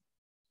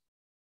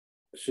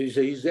 So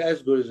he's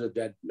as good as a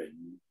dead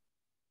man,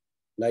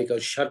 like a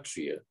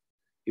Kshatriya.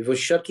 If a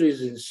Kshatriya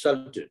is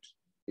insulted,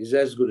 he's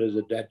as good as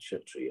a dead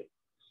Kshatriya.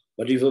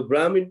 But if a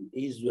Brahmin,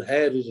 his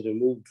hair is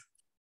removed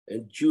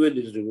and jewel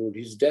is removed,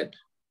 he's dead.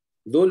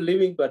 Though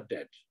living, but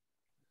dead.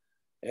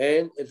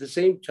 And at the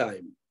same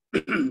time,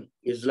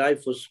 his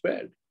life was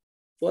spared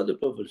for other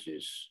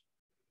purposes.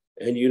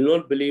 And you'll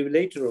not believe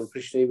later on,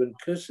 Krishna even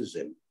curses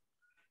him.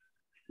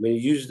 When he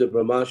used the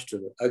Brahmastra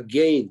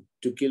again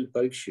to kill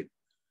Parikshit,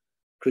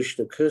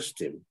 Krishna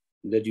cursed him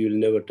that you'll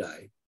never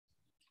die.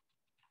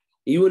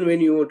 Even when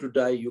you want to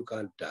die, you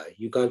can't die.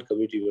 You can't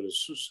commit even a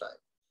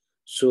suicide.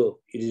 So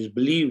it is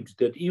believed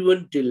that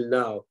even till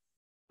now,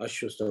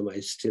 Ashwatthama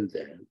is still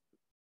there.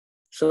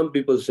 Some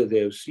people say they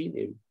have seen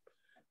him,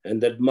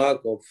 and that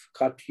mark of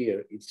cut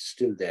here is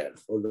still there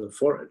on the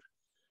forehead.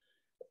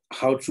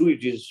 How true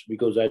it is,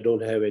 because I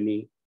don't have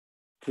any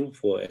proof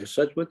for it as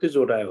such, but this is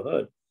what I have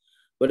heard.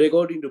 But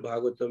according to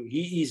Bhagavatam,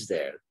 he is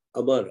there.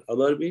 Amar.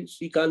 Amar means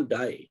he can't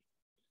die.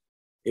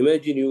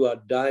 Imagine you are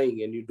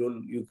dying and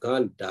you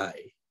can't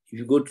die. If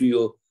you go to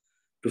your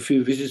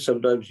to visit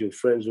sometimes your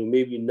friends who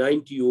may be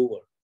 90 over,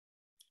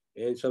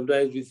 and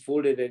sometimes with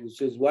folded and he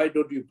says, why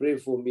don't you pray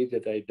for me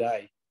that I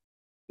die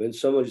when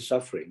someone is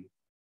suffering?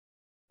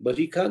 But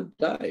he can't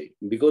die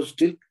because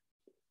still,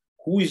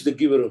 who is the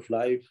giver of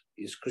life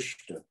is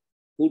Krishna.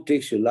 Who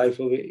takes your life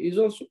away is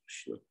also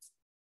Krishna.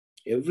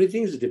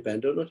 Everything is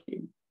dependent on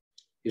him.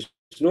 It's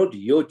not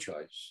your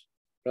choice.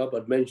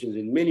 Prabhupada mentions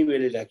in many,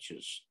 many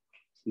lectures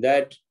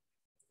that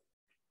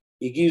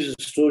he gives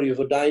a story of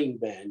a dying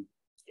man,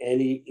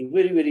 and a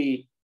very,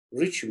 very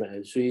rich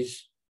man. So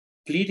he's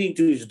pleading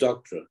to his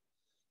doctor,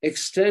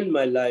 extend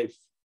my life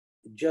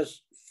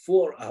just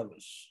 4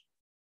 hours.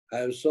 I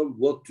have some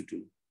work to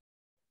do.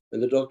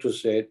 And the doctor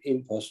said,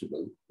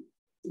 impossible,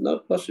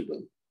 not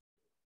possible.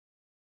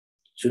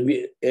 So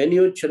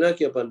anyone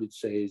Chanakya Pandit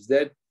says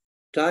that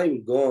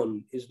time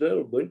gone is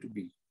never going to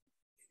be,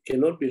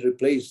 cannot be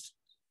replaced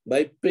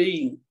by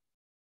paying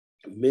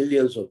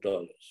millions of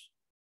dollars.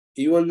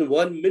 Even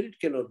 1 minute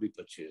cannot be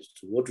purchased.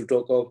 What to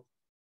talk of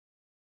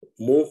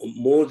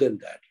more than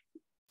that.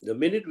 The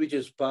minute which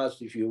has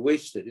passed, if you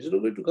waste it, it's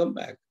not going to come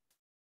back.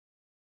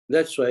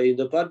 That's why in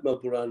the Padma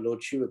Purana,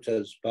 Lord Shiva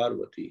tells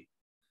Parvati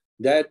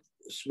that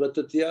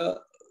Smatatya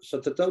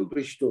Satatam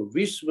Vishnu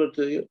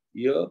Vismataya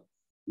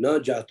Na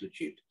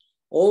Jatachit.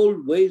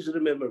 Always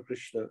remember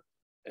Krishna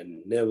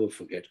and never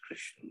forget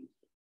Krishna.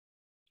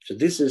 So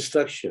this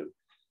instruction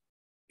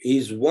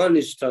is one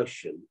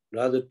instruction,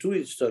 rather 2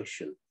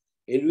 instructions,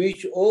 in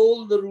which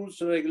all the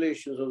rules and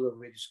regulations of the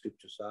Vedic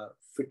scriptures are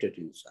fitted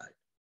inside.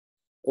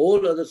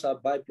 All others are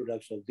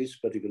byproducts of this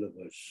particular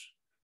verse.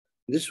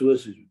 This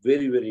verse is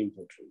very, very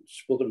important,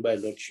 spoken by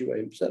Lord Shiva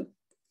himself.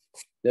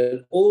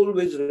 That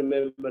always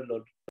remember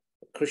Lord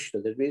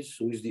Krishna, that means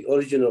who is the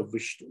origin of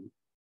Vishnu.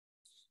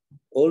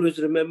 Always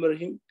remember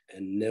him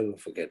and never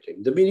forget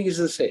him. The meaning is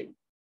the same.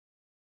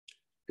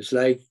 It's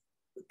like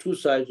 2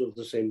 sides of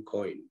the same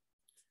coin.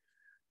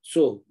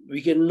 So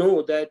we can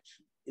know that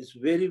it's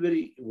very,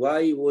 very,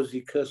 why was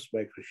he cursed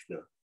by Krishna?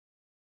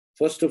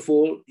 First of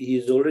all, he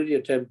is already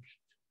attempted.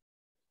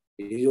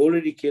 He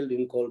already killed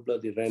in cold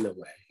blood, he ran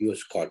away. He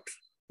was caught.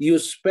 He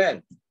was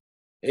spared.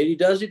 And he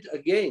does it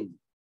again.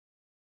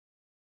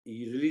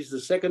 He released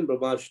the second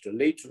Brahmastra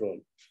later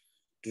on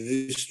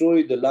to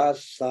destroy the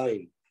last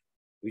sign,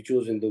 which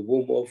was in the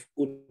womb of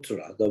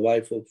Uttara, the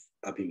wife of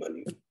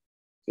Abhimanyu.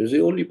 He was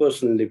the only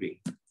person living.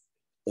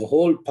 The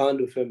whole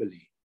Pandu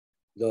family,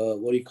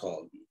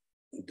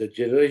 the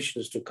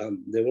generations to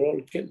come, they were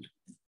all killed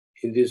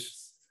in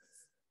this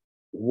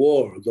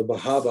war, the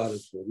Mahabharata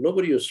war.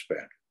 Nobody was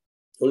spared.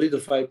 Only the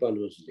 5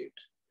 Pandavas lived.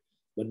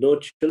 But no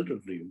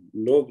children lived.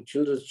 No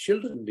children's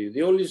children lived.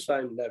 The only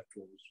sign left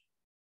was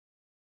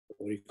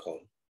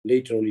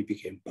later only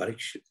became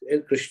Parikshit,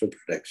 and Krishna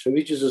protection,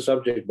 which is a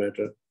subject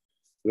matter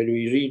when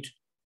we read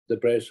the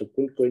prayers of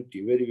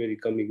Kunti, very, very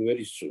coming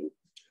very soon.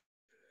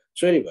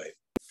 So anyway,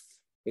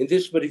 in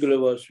this particular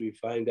verse, we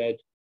find that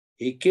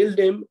he killed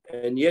him,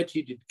 and yet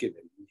he did kill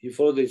him. He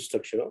followed the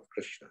instruction of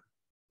Krishna.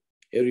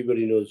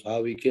 Everybody knows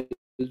how he killed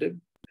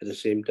him. At the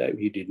same time,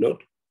 he did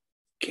not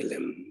kill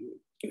him.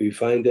 We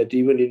find that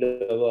even in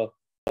our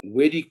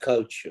Vedic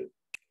culture,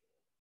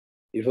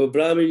 if a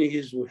Brahmin,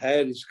 his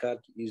hair is cut,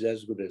 he's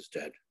as good as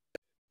dead.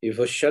 If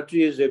a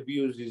Kshatriya is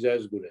abused, he's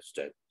as good as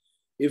dead.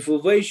 If a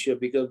Vaishya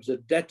becomes a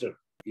debtor,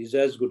 he's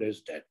as good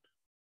as dead.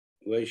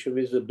 Vaishya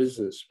is a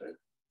businessman.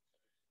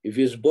 If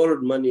he's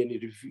borrowed money and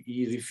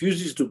he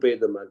refuses to pay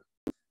the money,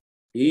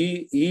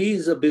 he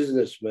is a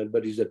businessman,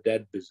 but he's a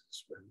dead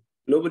businessman.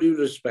 Nobody will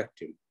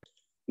respect him.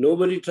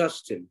 Nobody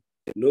trusts him.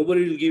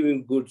 Nobody will give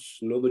him goods.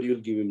 Nobody will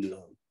give him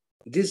loan.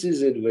 This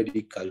is in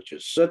Vedic culture,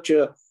 such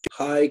a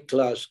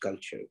high-class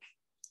culture,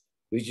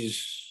 which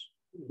is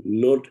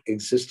not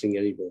existing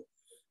anymore.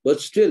 But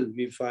still,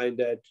 we find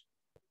that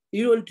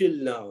even till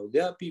now,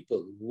 there are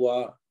people who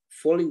are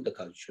following the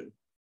culture.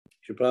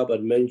 Sri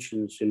Prabhupada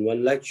mentions in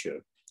one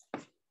lecture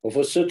of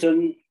a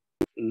certain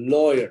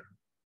lawyer.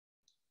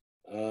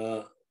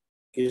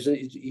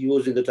 He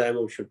was in the time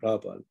of Sri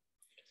Prabhupada.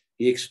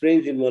 He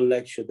explains in one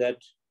lecture that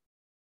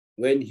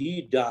when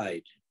he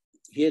died,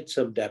 he had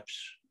some debts.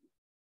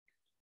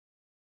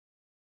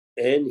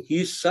 And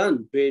his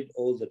son paid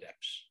all the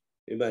debts.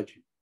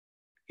 Imagine.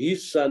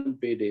 His son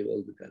paid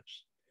all the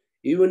debts.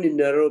 Even in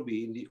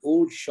Nairobi, in the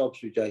old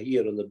shops which are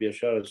here on the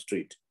Biashara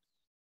Street,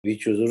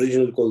 which was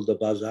originally called the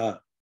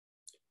Bazaar,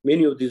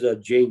 many of these are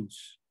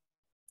Jains.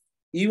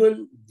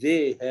 Even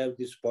they have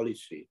this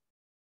policy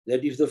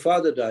that if the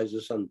father dies,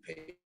 the son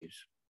pays.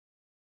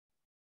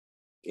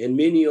 And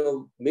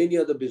many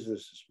other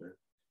businessmen.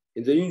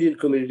 In the Indian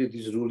community,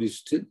 this rule is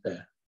still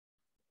there.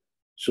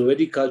 So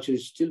Vedic culture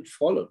is still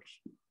followed.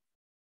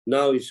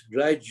 Now it's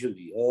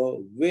gradually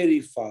or very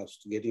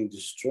fast getting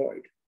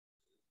destroyed.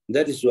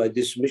 That is why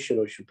this mission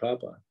of Sri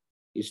Prabhupada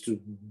is to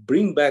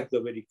bring back the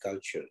Vedic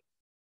culture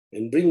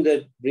and bring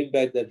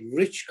back that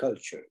rich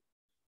culture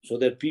so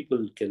that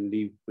people can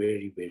live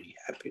very, very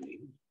happily.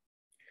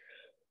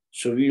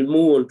 So we'll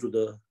move on to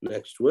the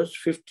next verse,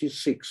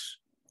 56.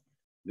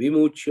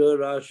 Vimuchya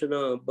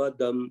rashana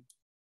badam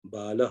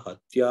bala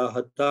hatya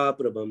hata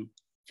prabham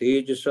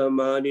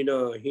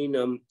Tejasamanina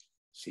hinam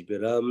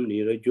sibiram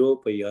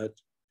nirajopayat.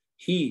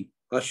 He,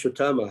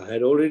 Ashwatthama,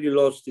 had already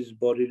lost his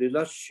bodily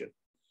lustre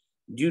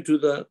due to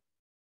the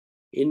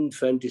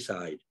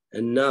infanticide.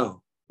 And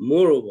now,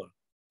 moreover,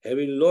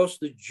 having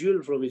lost the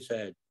jewel from his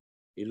head,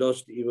 he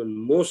lost even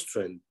more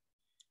strength.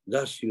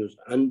 Thus he was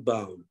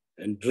unbound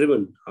and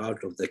driven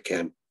out of the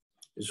camp.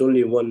 There's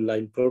only one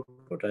line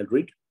purport I'll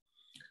read.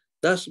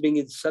 Thus being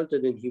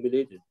insulted and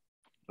humiliated,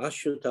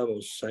 Ashwatthama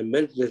was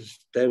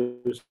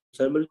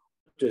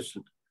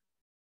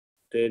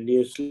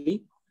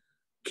simultaneously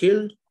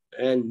killed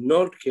and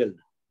not killed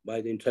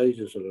by the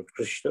intelligence of Lord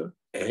Krishna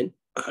and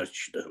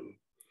Arjuna.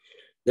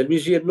 That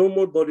means he had no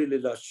more bodily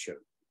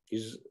lustre.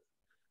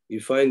 We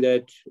find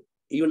that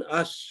even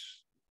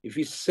us, if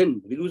we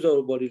sin, we lose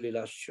our bodily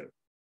lustre.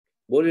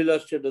 Bodily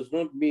lustre does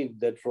not mean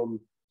that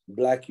from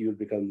black you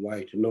become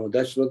white. No,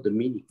 that's not the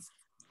meaning.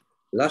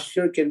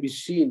 Lustre can be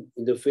seen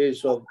in the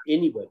face of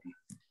anybody.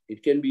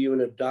 It can be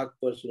even a dark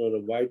person or a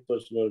white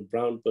person or a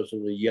brown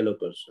person or a yellow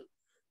person.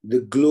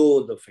 The glow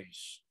of the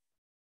face.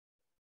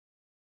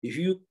 If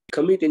you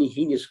commit any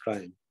heinous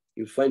crime,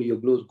 you find your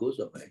glow goes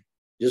away.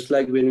 Just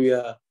like when we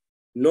are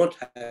not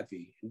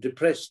happy,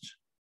 depressed,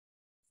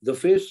 the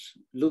face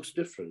looks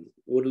different.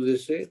 What do they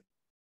say?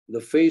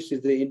 The face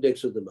is the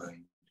index of the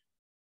mind.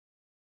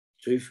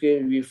 So if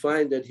we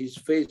find that his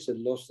face had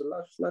lost the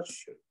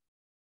lustre.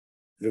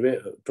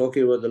 Remember,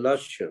 talking about the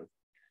lustre,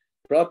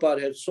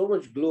 Prabhupada had so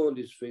much glow on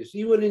his face,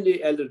 even in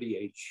the elderly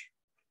age.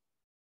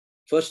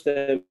 First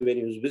time when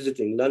he was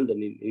visiting London,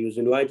 he was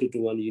invited to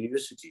one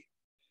university.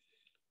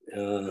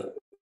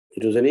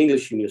 It was an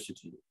English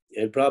university,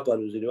 and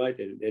Prabhupada was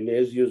invited. And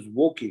as he was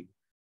walking,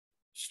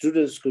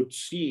 students could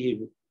see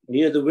him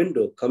near the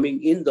window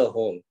coming in the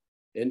hall,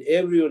 and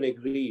everyone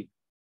agreed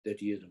that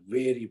he has a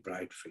very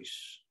bright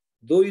face.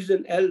 Though he's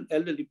an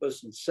elderly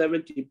person,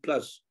 70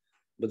 plus,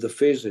 but the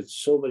face had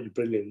so much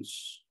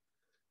brilliance.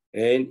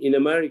 And in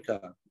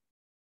America,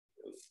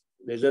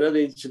 there's another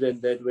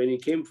incident that when he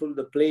came from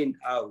the plane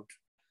out,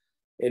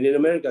 and in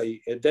America,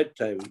 at that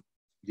time,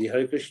 the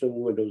Hare Krishna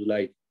movement was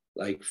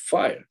like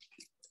fire.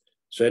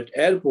 So at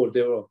airport,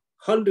 there were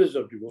hundreds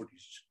of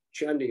devotees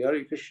chanting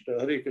Hare Krishna,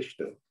 Hare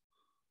Krishna.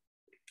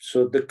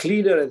 So the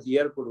cleaner at the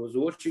airport was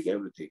watching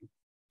everything.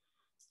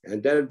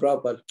 And then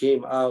Prabhupada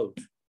came out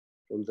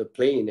from the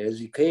plane. As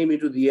he came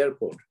into the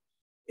airport,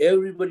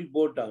 everybody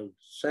bowed down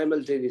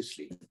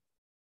simultaneously.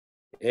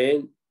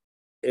 And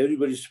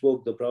everybody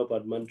spoke the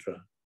Prabhupada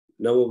mantra,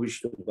 Namo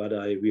Vishnu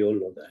Padaya, we all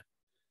know that.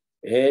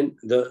 And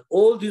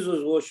all this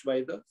was watched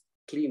by the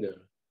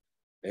cleaner.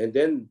 And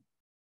then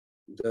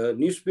the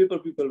newspaper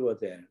people were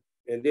there.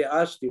 And they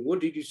asked him, what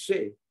did you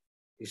say?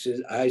 He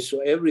says, I saw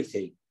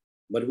everything.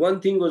 But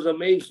one thing was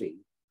amazing.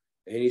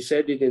 And he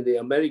said it in the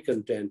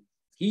American tent.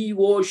 He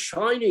was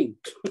shining.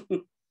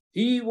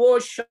 He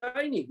was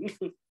shining.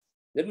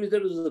 That means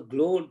there was a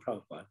glow on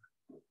Prabhupada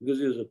because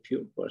he was a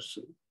pure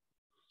person.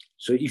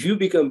 So if you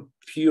become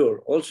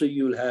pure, also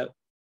you will have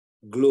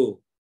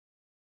glow.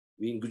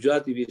 In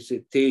Gujarati, we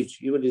say tej.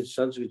 Even in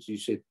Sanskrit, you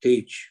say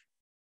tej,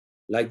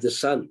 like the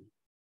sun.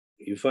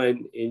 You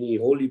find any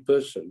holy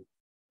person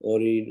or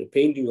in a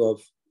painting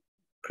of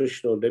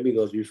Krishna or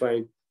demigods, you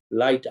find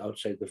light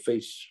outside the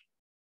face.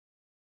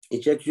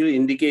 It actually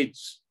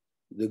indicates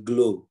the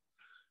glow.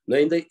 Now,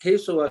 in the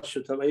case of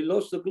Ashwatthama, he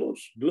lost the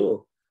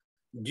glow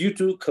due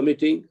to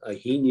committing a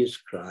heinous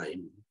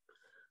crime.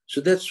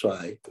 So that's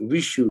why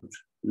we should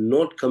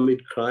not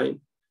commit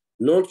crime,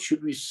 nor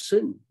should we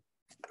sin.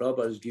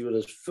 Prabhupada has given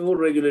us 4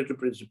 regulatory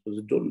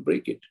principles. Don't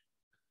break it.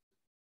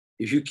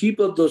 If you keep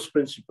up those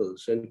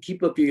principles and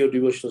keep up your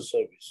devotional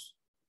service,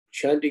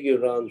 chanting your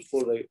rounds,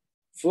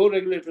 4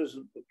 regulatory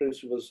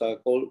principles are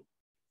called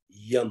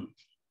yam.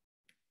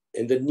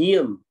 And the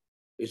niyam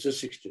is the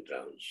 16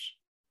 rounds.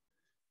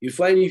 You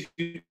find if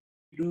you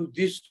do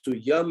this to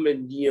yam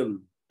and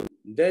niyam,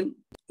 then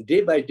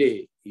day by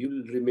day, you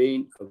will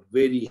remain a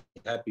very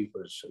happy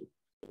person.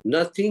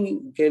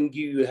 Nothing can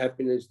give you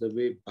happiness the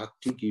way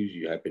bhakti gives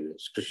you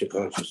happiness, Krishna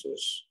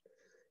consciousness.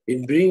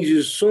 It brings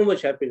you so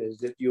much happiness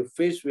that your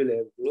face will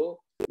have glow,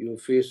 your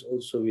face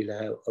also will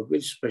have a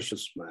very special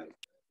smile.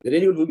 That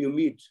anyone whom you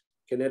meet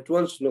can at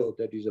once know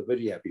that he's a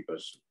very happy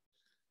person.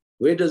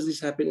 Where does this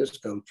happiness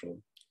come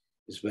from?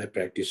 It's by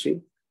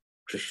practicing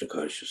Krishna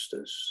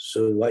consciousness.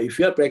 So if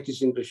you are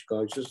practicing Krishna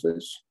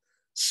consciousness,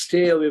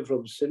 stay away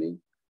from sinning,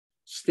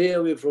 stay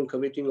away from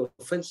committing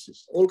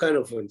offenses, all kinds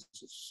of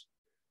offenses.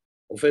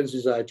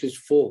 Offenses are at least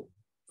 4.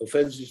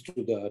 Offenses to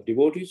the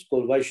devotees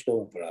called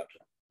Vaishnava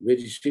Aparadha,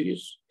 very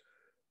serious.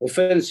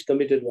 Offense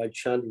committed while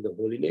chanting the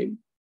holy name.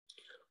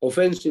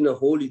 Offense in a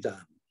holy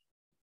dham.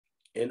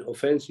 And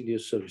offense in your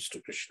service to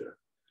Krishna.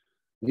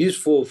 These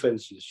 4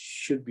 offenses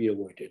should be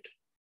avoided.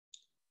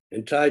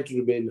 And try to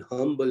remain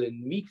humble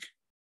and meek.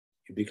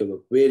 You become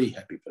a very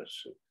happy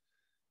person.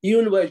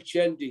 Even while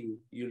chanting,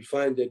 you'll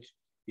find that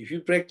if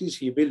you practice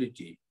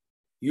humility,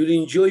 you'll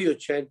enjoy your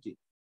chanting.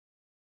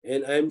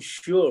 And I'm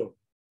sure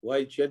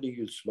while chanting,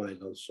 you'll smile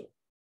also.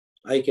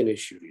 I can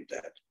assure you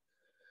that.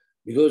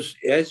 Because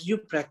as you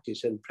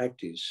practice and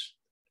practice,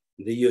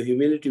 your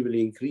humility will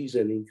increase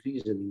and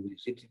increase and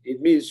increase.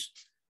 It means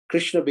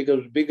Krishna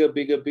becomes bigger,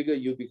 bigger, bigger,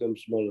 you become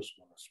smaller,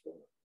 smaller, smaller.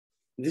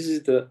 This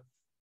is the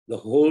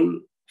whole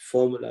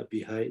formula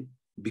behind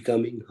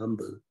becoming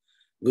humble.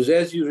 Because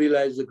as you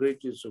realize the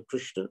greatness of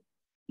Krishna,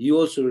 you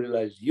also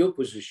realize your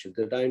position,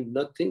 that I'm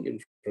nothing in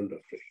front of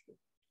Krishna.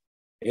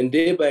 And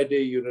day by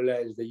day, you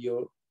realize that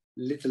you're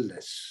little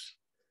less.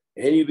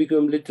 And you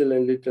become little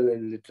and little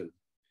and little.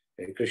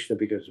 And Krishna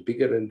becomes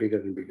bigger and bigger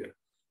and bigger.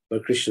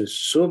 But Krishna is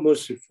so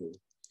merciful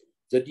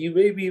that you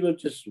may be even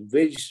just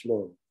very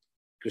small.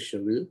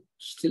 Krishna will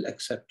still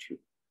accept you.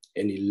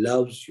 And he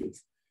loves you.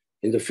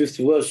 In the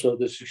 5th verse of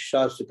the 6th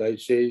Shastra,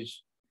 it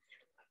says,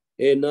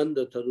 E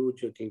nanda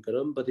taruja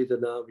kinkaram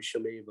patitana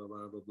vishame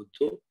bhavava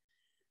buddho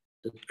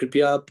tat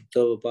kripya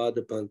tava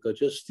pada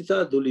pankaja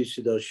stita duli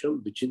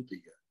siddharsham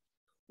vichintaya.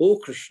 O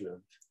Krishna,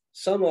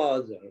 somehow or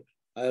other,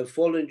 I have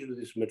fallen into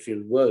this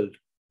material world.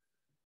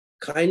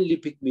 Kindly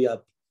pick me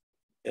up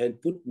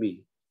and put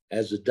me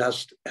as a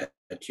dust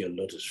at your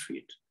lotus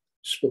feet.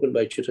 Spoken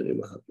by Chaitanya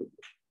Mahaprabhu.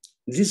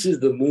 This is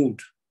the mood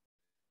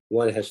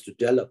one has to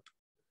develop,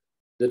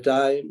 that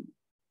I am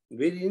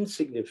very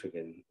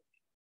insignificant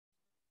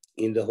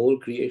in the whole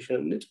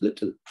creation. It's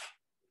little.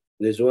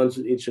 There's one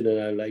incident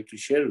I'd like to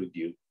share with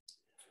you.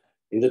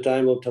 In the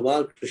time of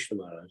Tamal Krishna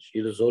Maharaj,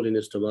 His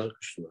Holiness Tamal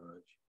Krishna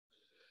Maharaj,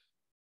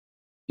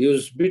 he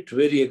was a bit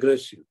very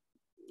aggressive.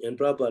 And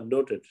Prabhupada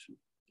noted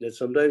that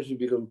sometimes you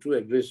become too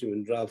aggressive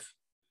and rough,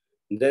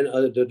 and then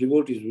the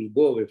devotees will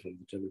go away from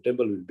the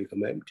temple will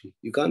become empty.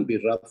 You can't be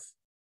rough.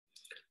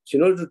 So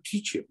in order to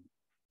teach him,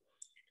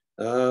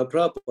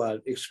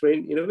 Prabhupada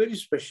explained in a very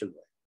special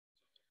way.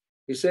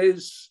 He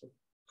says,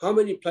 how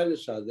many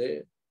planets are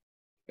there?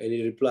 And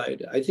he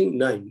replied, I think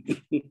 9.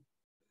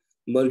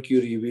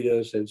 Mercury,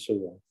 Venus, and so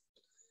on.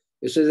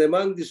 He says,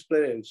 among these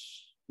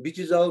planets, which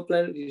is our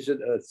planet? He said,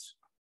 Earth.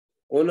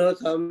 On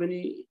Earth, how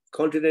many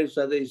continents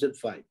are there? He said,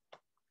 5.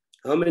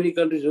 How many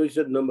countries? He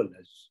said,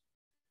 numberless.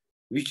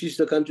 Which is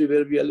the country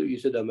where we live? He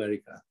said,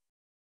 America.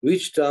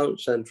 Which town?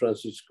 San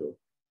Francisco.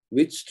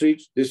 Which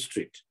street? This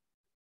street.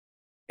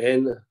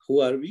 And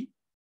who are we?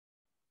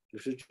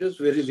 This is just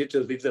very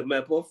little. It's a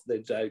map of the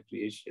entire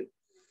creation.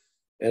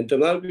 And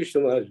Tamal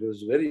Krishna Maharaj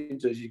was very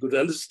interested. He could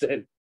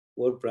understand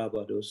what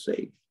Prabhupada was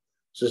saying.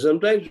 So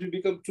sometimes we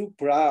become too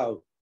proud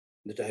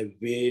that I'm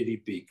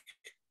very big.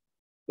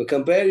 But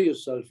compare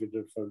yourself with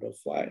the front of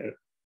fire.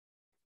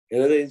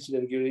 Another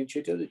incident given in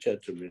Chaitanya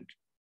Charitamrita.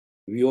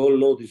 We all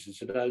know this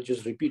incident. I'll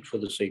just repeat for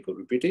the sake of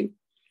repeating.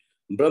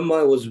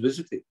 Brahma was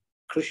visiting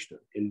Krishna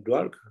in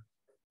Dwarka.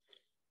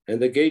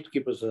 And the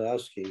gatekeepers are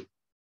asking,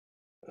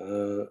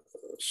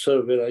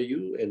 sir, where are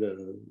you?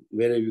 And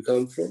where have you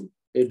come from?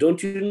 And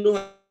don't you know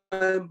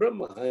I am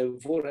Brahma? I am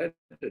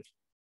 4-headed.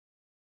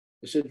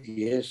 He said,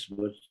 yes,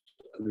 but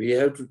we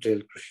have to tell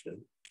Krishna.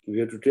 We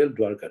have to tell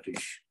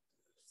Dwarkadish.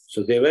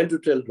 So they went to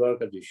tell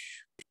Dwarkadish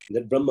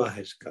that Brahma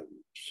has come.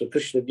 So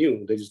Krishna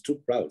knew that he's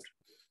too proud.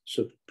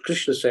 So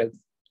Krishna said,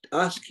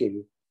 ask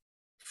him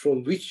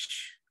from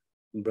which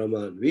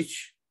Brahman,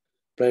 which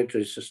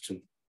planetary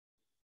system.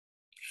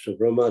 So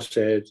Brahma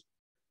said,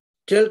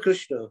 tell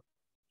Krishna,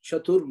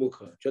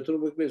 Chaturmukha.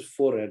 Chaturmukha means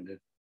 4-headed.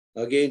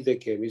 Again they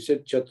came. He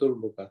said,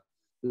 Chaturmukha,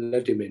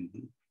 let him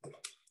in.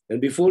 And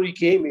before he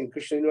came in,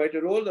 Krishna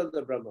invited all the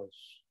other Brahmas.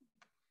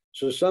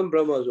 So some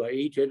Brahmas were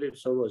 8-headed,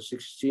 some were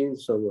 16,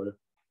 some were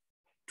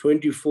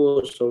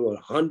 24, some were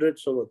 100,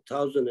 some were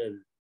 1,000-headed.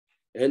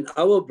 And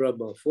our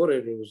Brahma,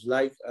 4-headed, was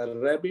like a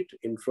rabbit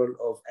in front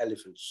of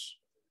elephants.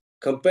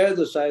 Compare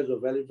the size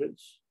of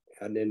elephants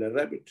and then a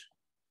rabbit.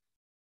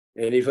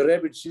 And if a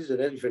rabbit sees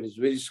an elephant, it's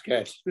very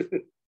scared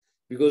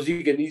because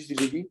he can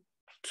easily be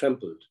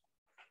trampled.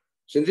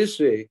 So in this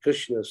way,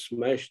 Krishna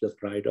smashed the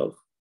pride of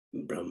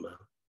Brahma.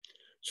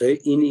 So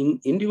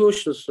in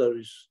devotional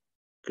service,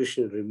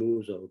 Krishna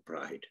removes our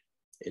pride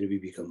and we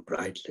become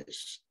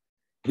prideless,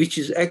 which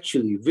is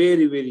actually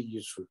very, very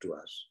useful to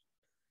us.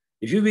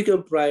 If you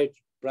become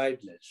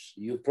prideless,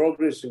 you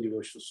progress in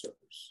devotional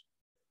service.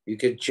 You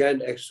can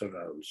chant extra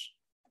rounds,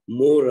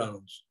 more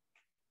rounds.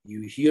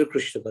 You hear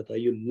Krishna Katha,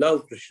 you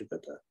love Krishna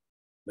Katha.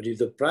 But if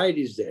the pride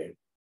is there,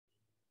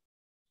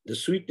 the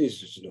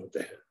sweetness is not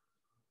there.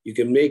 You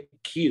can make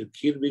kheer.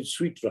 Kheer means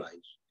sweet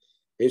rice.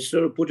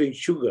 Instead of putting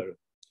sugar,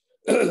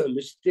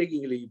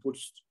 mistakenly you put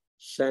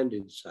sand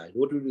inside.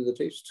 What will be the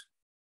taste?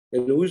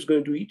 And who is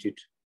going to eat it?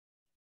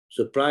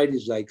 So pride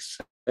is like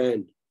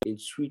sand in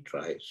sweet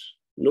rice.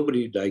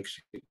 Nobody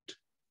likes it.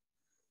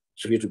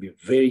 So we have to be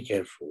very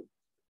careful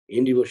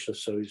in devotional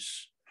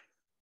service.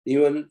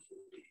 Even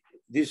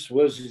this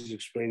verse is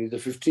explained in the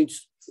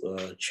 15th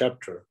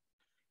chapter.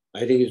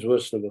 I think it's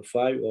verse number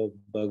 5 of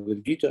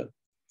Bhagavad Gita.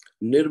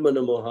 Nirmana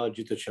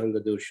Mahajita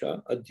Shanga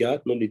Dosha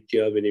Adhyatma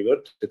Nitya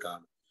Vinivartakam.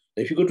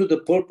 If you go to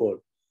the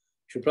purport,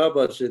 Sri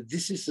Prabhupada said,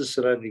 this is the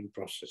surrendering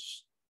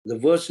process. The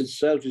verse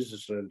itself is the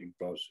surrendering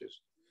process.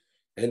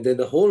 And then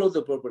the whole of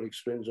the purport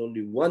explains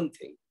only one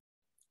thing,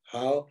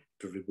 how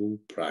to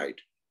remove pride.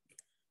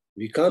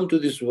 We come to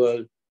this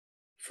world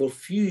for a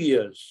few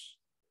years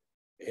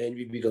and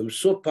we become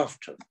so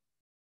puffed up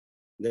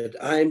that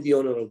I am the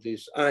owner of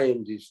this, I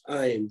am this,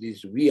 I am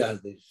this, we are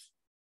this.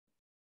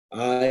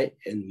 I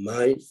and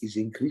mine is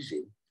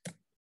increasing.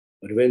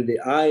 But when the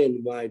I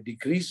and my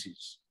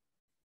decreases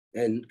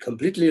and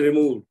completely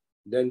removed,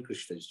 then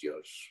Krishna is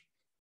yours.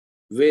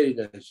 Very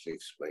nicely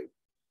explained.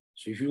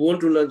 So if you want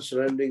to learn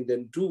surrendering,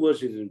 then two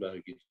verses in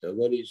Bhagavad Gita.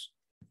 One is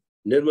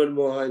Nirmal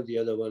Moha and the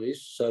other one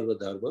is Sarva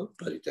Dharma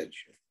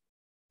Parityajya.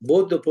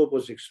 Both the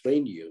purpose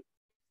explain to you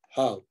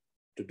how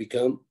to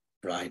become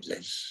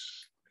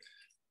prideless.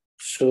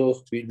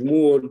 So we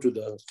move on to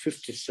the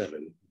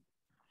 57.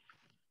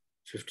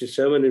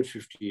 57 and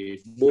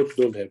 58, both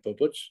don't have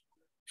purpose.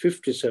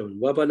 57,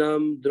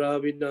 Vapanam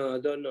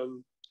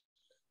Dravinadanam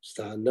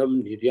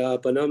Sthanam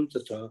Niryapanam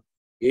Tata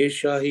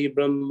Eshahi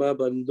Brahma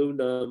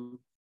Bandhunam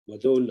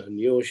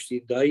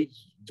Madhunanyoshti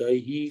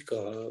Daihi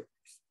Kaha.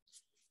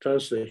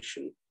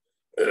 Translation.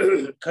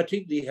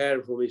 Cutting the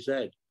hair from his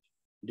head,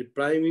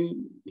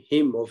 depriving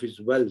him of his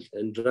wealth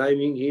and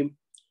driving him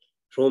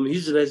from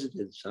his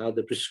residence are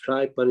the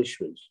prescribed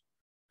punishments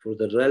for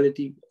the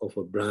relative of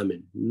a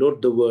Brahmin,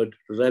 not the word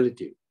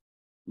relative.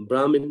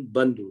 Brahmin,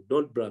 Bandhu,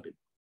 not Brahmin.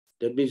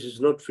 That means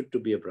it's not fit to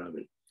be a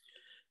Brahmin.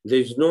 There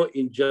is no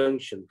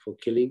injunction for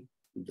killing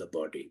the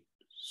body.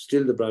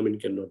 Still the Brahmin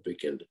cannot be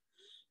killed.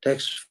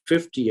 Text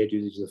 58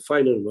 is the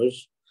final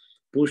verse.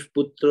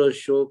 Pushputra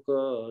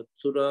shoka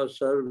tura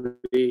sarve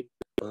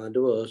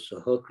padava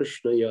saha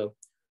krishnaya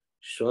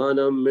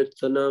swanam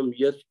mittanam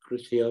yat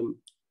krityam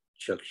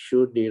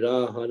chakshu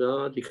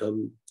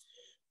nirahanadikam.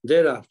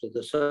 Thereafter,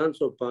 the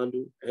sons of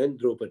Pandu and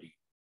Draupadi,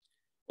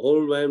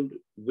 overwhelmed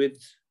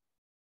with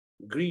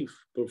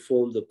grief,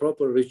 performed the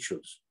proper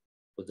rituals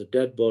for the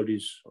dead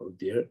bodies of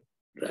their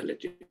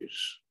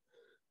relatives.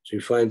 So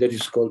you find that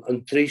is called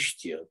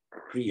Antrishtiya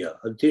Kriya.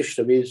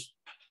 Antrishtiya means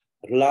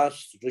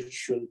last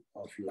ritual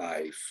of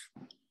life.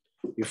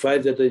 You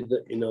find that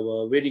in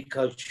our Vedic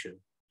culture,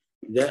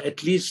 there are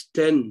at least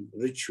 10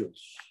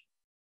 rituals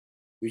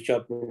which are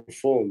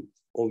performed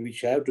or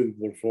which have to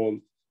be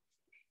performed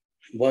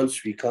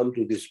once we come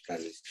to this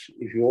planet.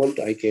 If you want,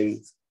 I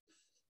can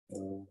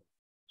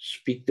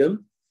speak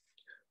them.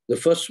 The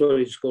first one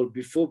is called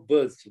before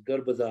birth,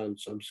 Garbhadan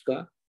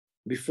Samskar,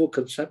 before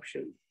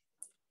conception.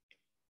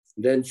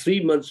 Then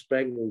 3 months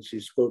pregnancy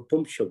is called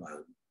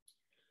Pumshavan.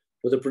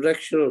 For the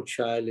production of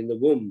child in the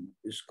womb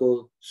is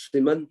called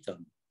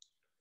Simantam.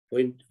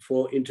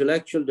 For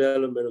intellectual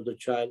development of the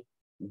child,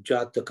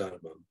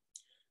 Jatakarma.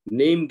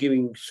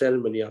 Name-giving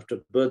ceremony after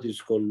birth is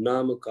called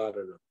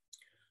Namakarana.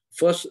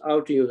 First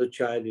outing of the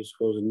child is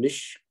called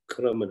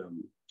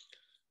Nishkramanam.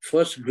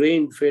 First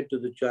grain fed to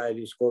the child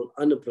is called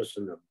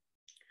Anaprasanam.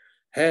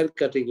 Hair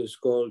cutting is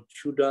called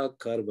Chuda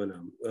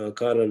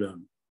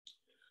Karanam.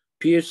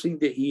 Piercing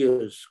the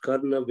ears,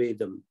 Karna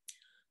Vedam.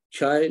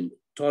 Child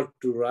taught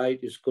to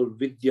write is called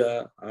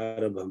Vidya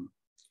Arabham.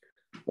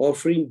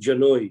 Offering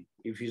Janoi,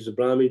 if he's a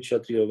Brahmin,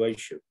 Kshatriya,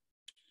 Vaishya,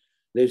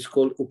 that is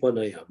called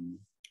Upanayam.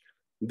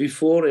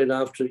 Before and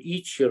after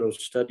each year of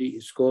study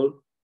is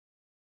called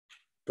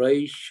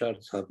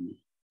Praishartham.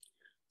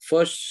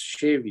 First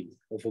shaving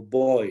of a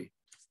boy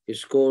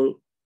is called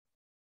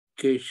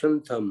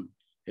Keshantham,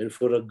 and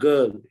for a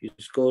girl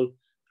is called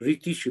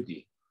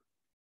Ritishuddhi.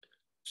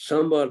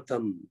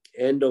 Samvartham,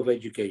 end of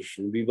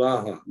education,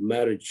 Vivaha,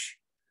 marriage,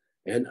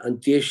 and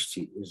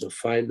Antyeshti is the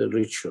final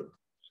ritual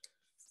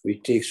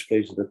which takes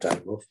place at the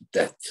time of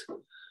death.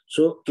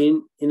 So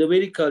in the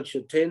Vedic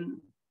culture,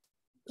 10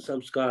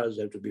 samskaras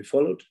have to be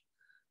followed.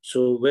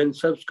 So when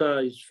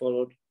samskara is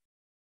followed,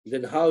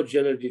 then how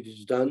generally it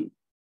is done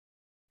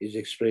is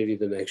explained in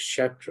the next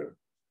chapter.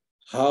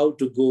 How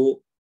to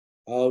go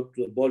out,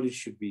 the body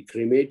should be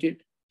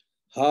cremated,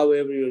 how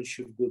everyone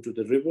should go to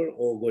the river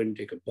or go and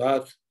take a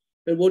bath,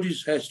 and what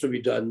has to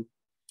be done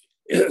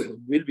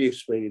will be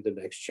explained in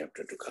the next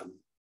chapter to come.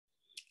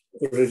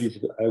 Already,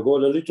 I've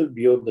gone a little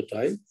beyond the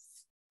time.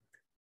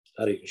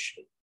 Hare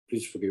Krishna.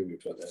 Please forgive me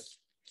for that.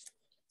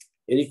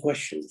 Any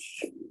questions?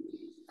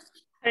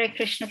 Hare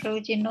Krishna,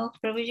 Prabhuji. No,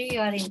 Prabhuji, you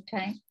are in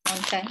time, on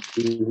time.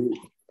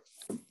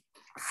 Mm-hmm.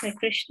 Hare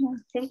Krishna.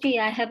 Prabhuji,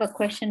 I have a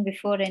question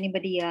before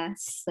anybody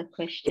asks a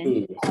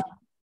question.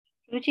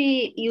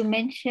 Prabhuji, you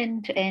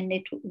mentioned, and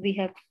we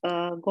have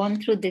gone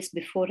through this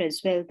before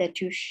as well, that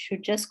you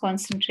should just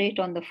concentrate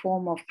on the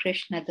form of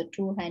Krishna, the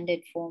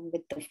two-handed form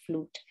with the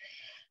flute.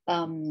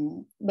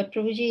 But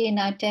Prabhuji, in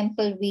our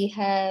temple, we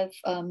have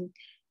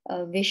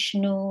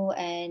Vishnu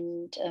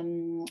and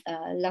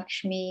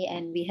Lakshmi,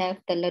 and we have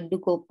the Laddu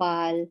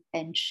Gopal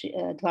and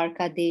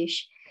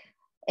Dwarkadesh.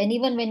 And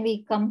even when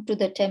we come to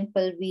the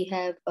temple, we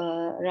have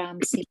Ram,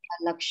 Sita,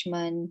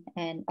 Lakshman,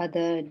 and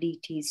other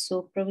deities.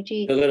 So,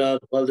 Prabhuji.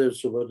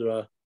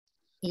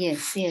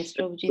 Yes,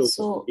 Prabhuji.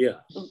 So,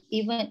 yeah.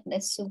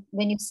 So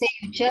when you say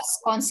you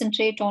just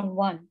concentrate on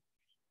one,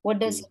 what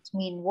does it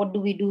mean? What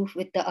do we do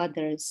with the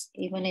others?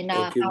 Even in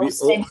our house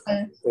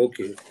temple?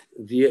 Okay.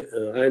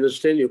 I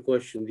understand your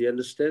question. The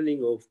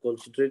understanding of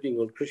concentrating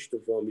on Krishna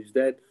form is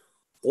that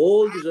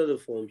all these other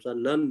forms are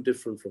none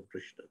different from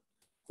Krishna.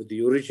 But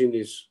the origin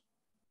is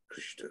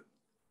Krishna.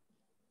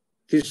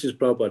 This is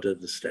Prabhupada's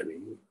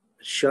understanding.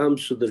 Shyam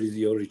Sundar is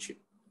the origin.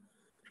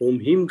 From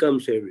him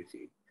comes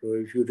everything. So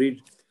if you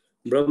read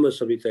Brahma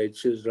Samhita, it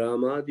says,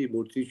 Ramadi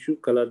Murtishu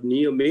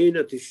Kalarniya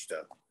Mena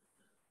Tishta.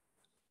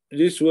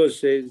 This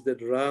verse says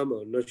that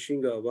Rama,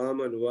 Nashinga,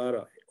 Vama, and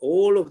Vara,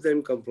 all of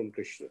them come from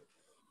Krishna.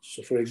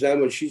 So for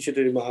example, Sri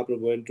Chaitanya Mahaprabhu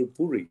went to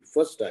Puri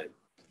first time.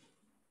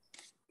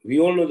 We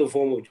all know the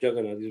form of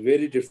Jagannath is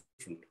very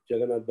different,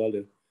 Jagannath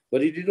Baladev.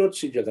 But he did not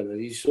see Jagannath,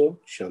 he saw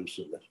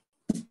Shamsundar.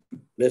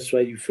 That's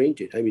why he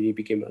fainted. I mean, he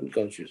became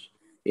unconscious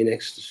in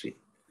ecstasy.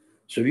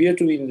 So we have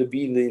to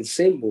be in the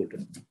same border.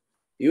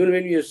 Even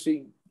when we are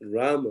seeing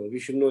Rama, we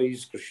should know he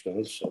is Krishna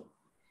also.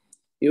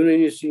 Even when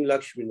you are seeing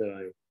Lakshmi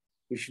Narayan,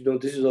 we should know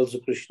this is also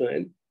Krishna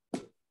and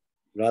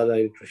Radha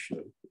and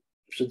Krishna.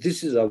 So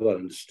this is our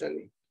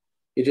understanding.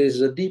 It is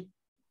a deep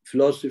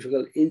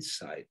philosophical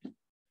insight.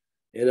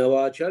 And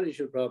our Acharya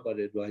Srila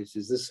Prabhupada advice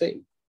is the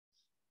same.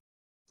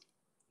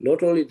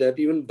 Not only that,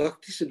 even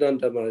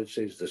Bhaktisiddhanta Maharaj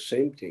says the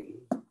same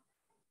thing.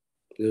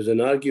 There's an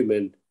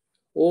argument,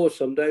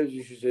 sometimes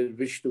you should say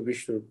Vishnu,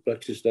 Vishnu.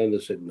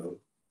 Bhaktisiddhanta said no,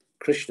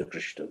 Krishna,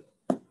 Krishna.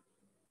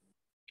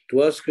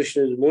 To us,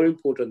 Krishna is more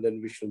important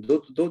than Vishnu,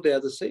 though they are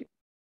the same.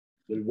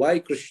 But why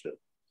Krishna?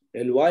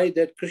 And why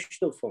that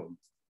Krishna form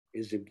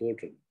is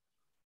important.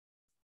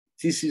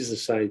 This is the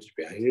science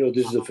behind,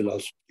 this is the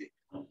philosophy.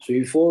 So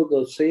you follow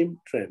the same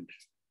trend.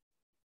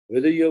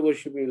 Whether you are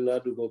worshipping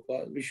Ladu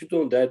Gopal, we should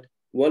know that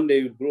one day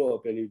you'll grow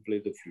up and you'll play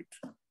the flute.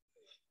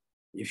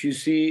 If you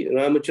see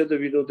Ramachandra,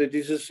 we know that it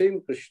is the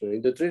same Krishna.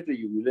 In the Treta,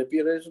 you will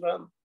appear as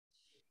Ram.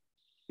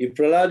 If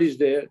Prahlad is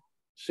there,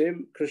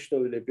 same Krishna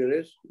will appear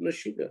as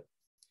Nashinga.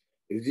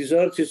 If this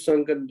earth is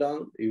sunken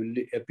down, he will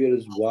appear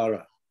as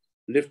Vara,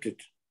 lift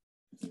it.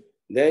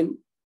 Then,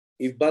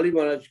 if Bali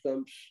Maharaj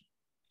comes,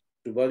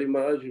 to Bali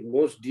Maharaj, the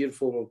most dear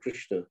form of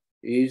Krishna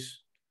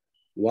is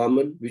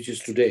Vaman, which is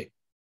today.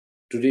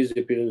 Today's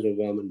appearance of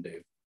Vaman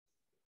Dev.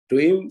 To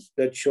him,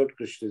 that short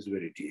Krishna is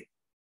very dear.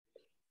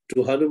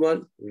 To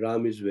Hanuman,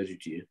 Ram is very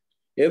dear.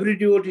 Every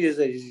devotee has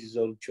his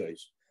own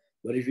choice.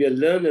 But if you are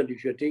learned,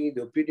 if you are taking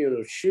the opinion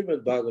of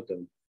Srimad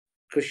Bhagavatam,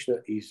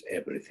 Krishna is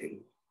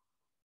everything.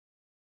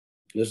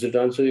 Does it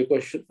answer your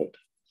question?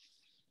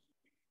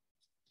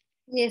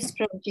 Yes,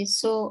 Prabhuji.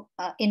 So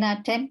in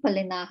our temple,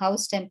 in our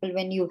house temple,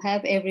 when you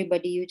have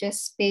everybody, you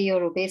just pay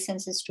your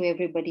obeisances to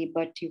everybody,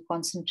 but you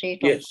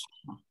concentrate on Yes.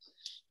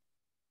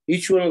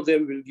 Each one of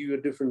them will give you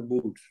a different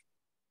mood.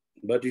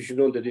 But you should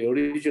know that the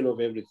origin of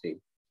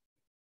everything.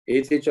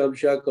 Ete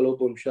chamsha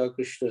kalopamsha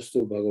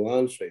krishnastu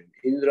bhagavan swayam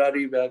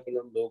indrari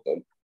vyakalam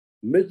lokam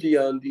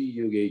midyanti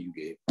yuge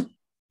yuge.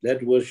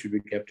 That verse should be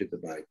kept in the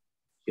mind.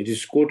 It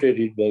is quoted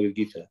in Bhagavad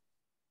Gita,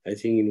 I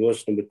think in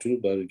verse number 2,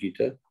 Bhagavad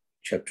Gita,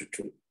 chapter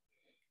 2.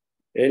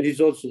 And it's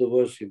also the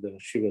verse in the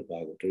Srimad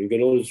Bhagavatam. You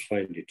can always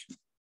find it.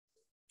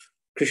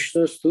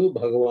 Krishnastu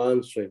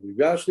bhagavan swayam.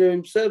 Vyasdev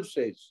himself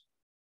says,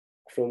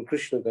 from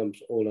Krishna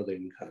comes all other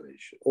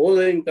incarnations. All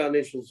the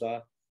incarnations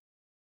are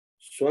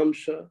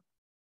swamsha,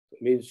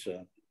 means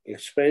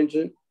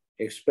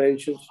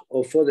expansions,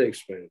 or further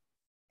expansion.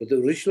 But the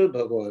original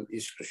Bhagavan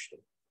is Krishna.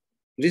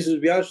 This is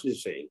Vyasdev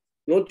saying,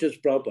 not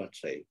just Prabhupada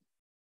saying.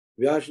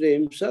 Vyasdev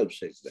himself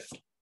says that.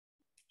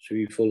 So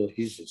we follow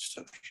his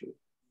instruction.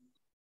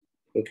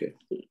 Okay.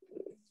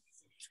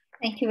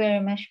 Thank you very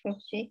much,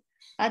 Prabhuji.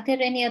 Are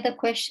there any other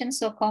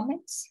questions or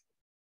comments?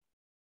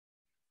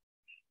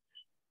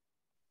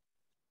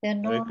 There are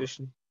no. Hare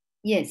Krishna.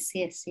 Yes,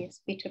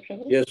 Peter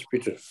Prabhu. Yes,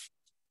 Peter.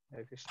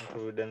 Hare Krishna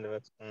Prabhu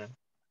Dandavats.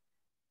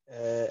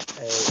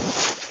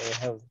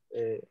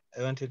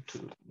 I wanted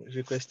to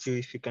request you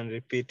if you can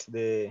repeat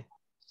the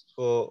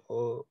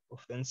 4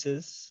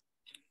 offenses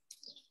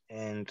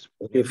and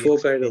okay, 4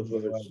 kind of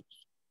offenses.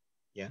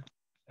 Yeah.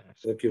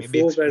 Okay, maybe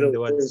 4 kind of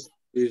offenses.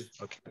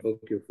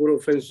 Okay, 4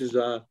 offenses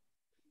are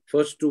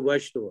first to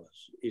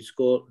Vaishnavas. It's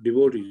called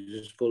devotees.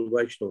 It's called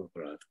Vaishnava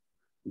Aparadha.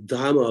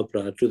 Dhamma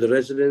Aparadha, to the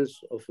residents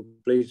of a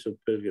place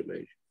of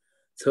pilgrimage.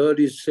 Third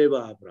is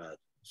Seva Aparadha.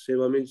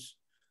 Seva means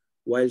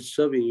while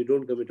serving, you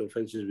don't commit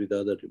offenses with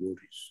other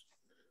devotees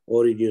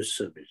or in your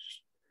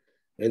service.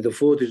 And the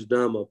 4th is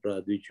Dhamma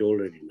Aparadha, which you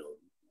already know.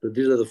 So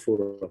these are the 4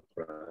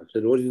 aparadhas.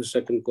 And what is the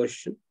second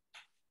question?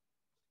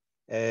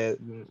 The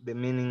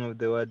meaning of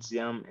the words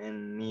yam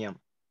and niyam.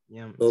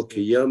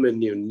 Okay, yam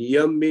and niyam.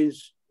 Niyam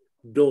means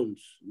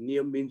don'ts.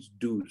 Niyam means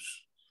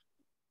do's.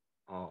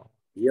 Oh.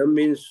 Yam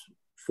means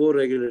 4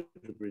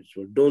 regulatory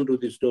principles. Don't do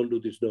this, don't do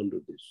this, don't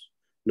do this.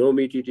 No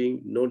meat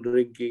eating, no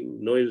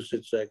drinking, no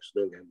illicit sex,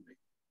 no gambling.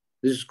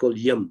 This is called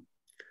yam.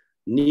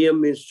 Niyam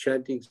means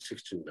chanting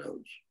 16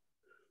 rounds.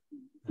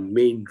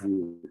 Main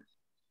rule.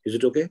 Is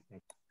it okay?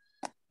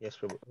 Yes,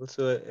 Prabhu.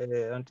 Also,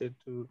 I wanted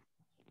to,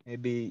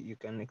 maybe you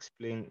can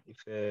explain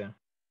if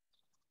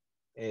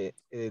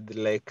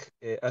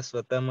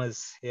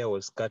Aswatthama's hair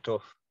was cut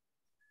off,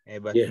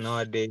 but yes.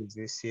 Nowadays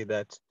you see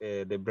that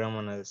the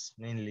Brahmanas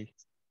mainly,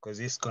 because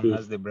ISKCON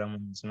has the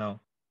Brahmanas now,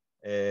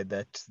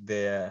 that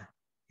their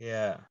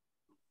hair,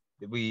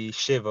 we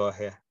shave our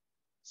hair.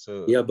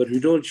 So yeah, but we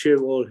don't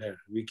shave all hair.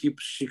 We keep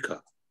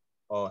shikha.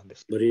 Oh,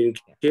 understood. But in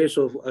case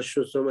of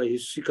Ashwatthama,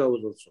 his shikha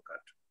was also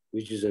cut,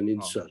 which is an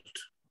insult.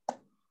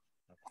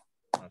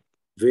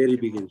 Very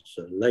big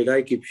insult. Like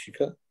I keep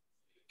shika.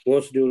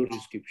 Most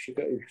devotees keep shika.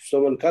 If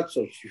someone cuts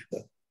off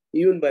shika,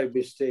 even by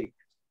mistake,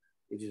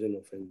 it is an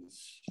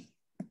offense.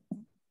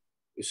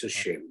 It's a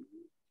shame.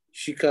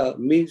 Shika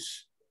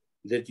means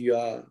that you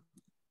are,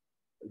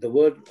 the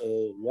word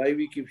why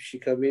we keep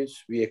shika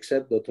means we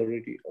accept the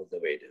authority of the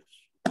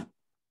Vedas.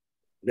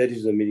 That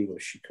is the meaning of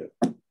shika.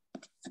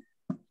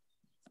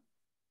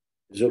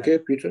 Is okay,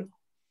 Peter?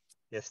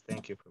 Yes,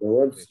 thank you. Now,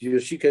 once your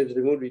shika is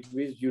removed, it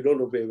means you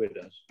don't obey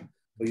Vedas,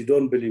 or you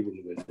don't believe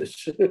in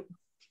Vedas.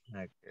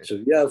 Okay. So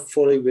we are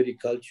following Vedic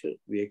culture.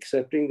 We are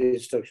accepting the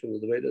instructions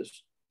of the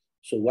Vedas.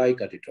 So why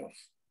cut it off?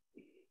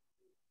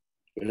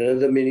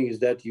 Another meaning is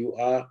that you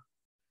are,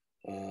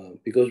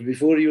 because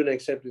before even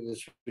accepting the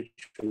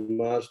spiritual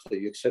master,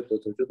 you accept the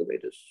authority of the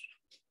Vedas.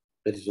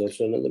 That is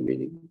also another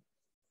meaning.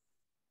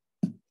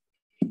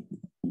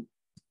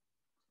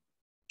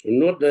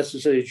 Not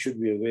necessarily it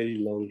should be a very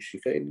long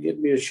shika. It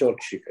can be a short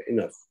shika,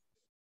 enough.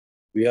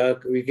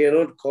 We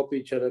cannot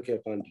copy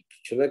Chanakya Pandit.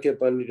 Chanakya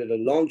Pandit had a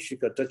long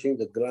shika touching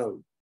the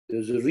ground.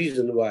 There's a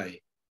reason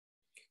why.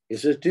 He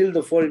says, till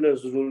the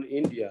foreigners rule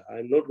India,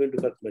 I'm not going to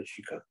cut my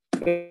shika.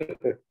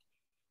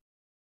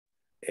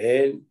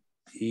 And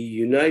he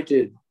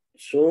united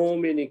so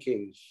many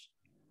kings.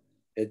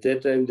 At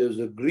that time, there was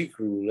a Greek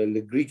rule, and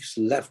the Greeks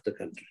left the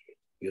country.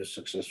 He was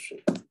successful.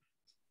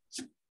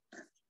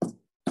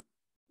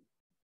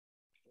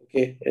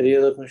 Okay, any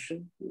other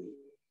question?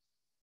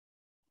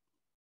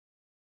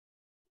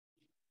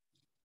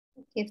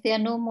 If there are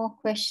no more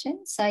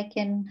questions, I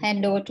can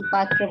hand over to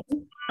Prabhu.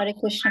 Hare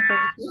Krishna,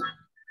 Prabhuji.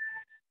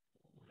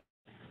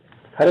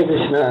 Hare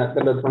Krishna,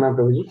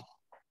 Prabhuji.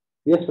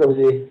 Yes,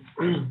 Prabhuji.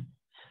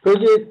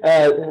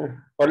 Prabhuji,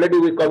 already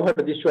we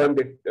covered this one,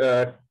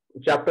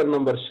 chapter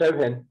number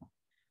 7.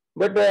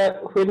 But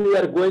when we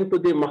are going to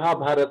the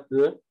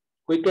Mahabharata,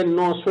 we can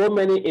know so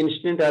many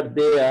incidents are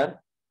there,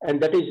 and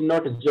that is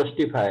not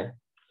justified.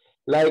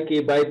 Like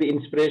by the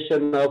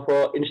inspiration of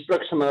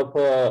instruction of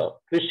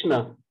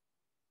Krishna,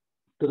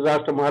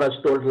 Dhritarashtra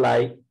Maharaj told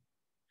lie.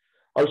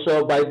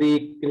 Also by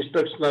the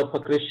instruction of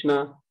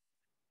Krishna,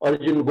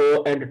 Arjun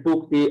go and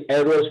took the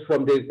arrows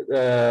from the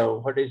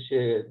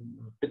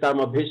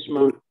Pitama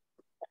Bhishma.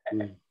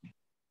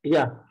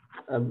 Yeah,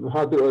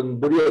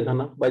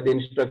 Duryodhana by the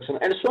instruction,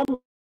 and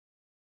so.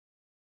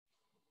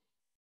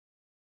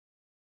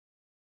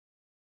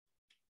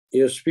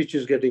 Your speech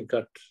is getting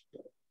cut.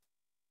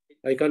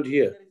 I can't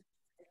hear.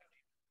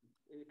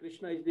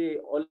 Krishna is the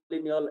all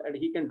in all, and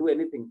he can do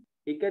anything.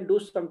 He can do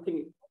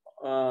something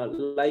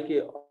like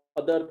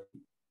other.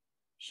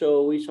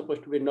 So we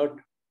supposed to be not.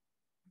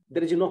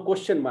 There is no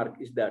question mark.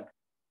 Is that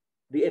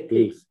the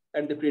ethics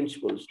and the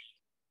principles?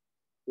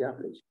 Yeah,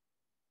 please.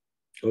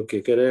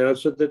 Okay, can I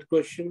answer that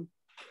question?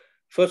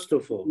 First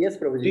of all, yes,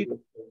 Prabhuji.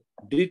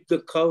 Did the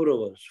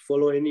Kauravas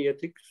follow any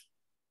ethics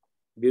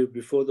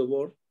before the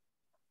war?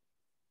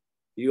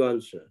 You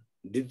answer.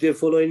 Did they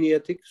follow any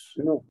ethics?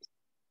 No.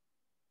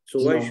 So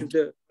why should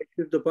the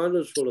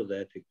Pandavas follow the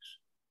ethics?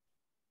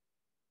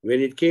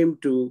 When it came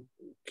to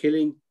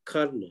killing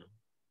Karna,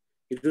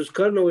 it was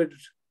Karna who had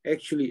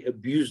actually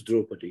abused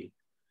Draupadi.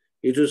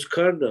 It was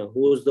Karna who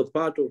was the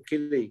part of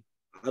killing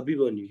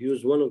Abhimanyu. He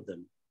was one of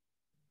them.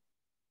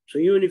 So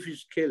even if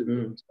he's killed in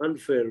an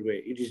unfair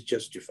way, it is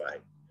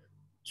justified.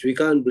 So we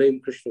can't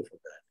blame Krishna for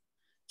that.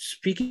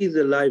 Speaking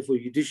the lie for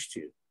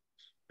Yudhishthira,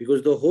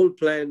 because the whole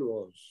plan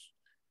was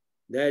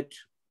that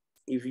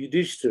if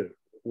Yudhishthira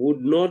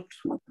would not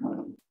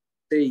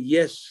say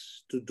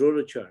yes to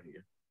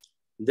Dronacharya,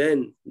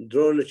 then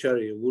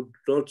Dronacharya would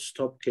not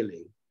stop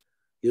killing.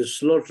 He was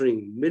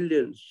slaughtering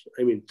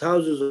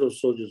thousands of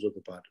soldiers of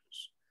the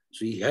Pandavas.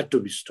 So he had to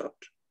be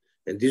stopped.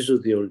 And this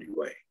was the only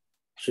way.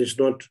 So it's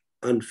not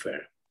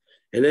unfair.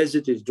 And as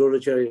it is,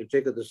 Dronacharya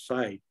taken the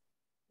side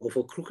of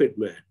a crooked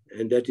man,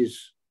 and that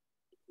is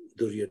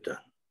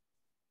Duryodhana.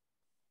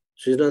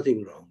 So there's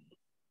nothing wrong.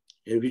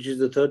 And which is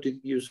the third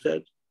thing you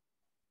said?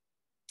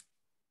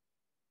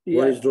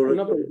 Yeah, is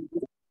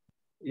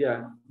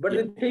Dronacharya? But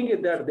the thing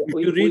is that if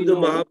you read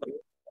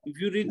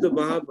the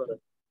Mahabharata,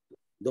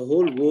 the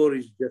whole war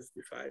is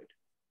justified.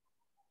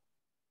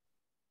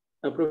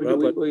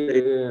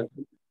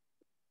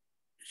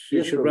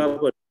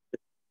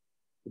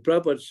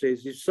 Prabhupada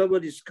says, if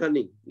somebody is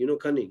cunning,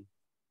 cunning.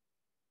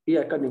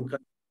 Yeah, cunning.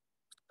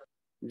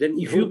 Then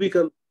if you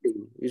become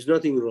cunning, there's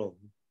nothing wrong.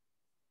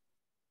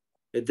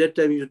 At that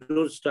time, you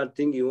don't start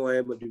thinking, I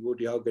am a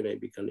devotee, how can I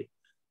be cunning?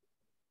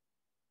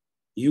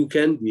 You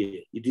can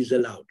be, it is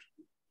allowed.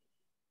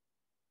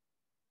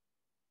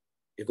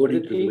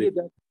 According to the way.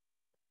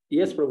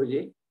 Yes,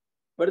 Prabhuji.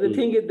 But the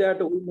thing is that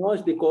we know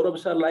the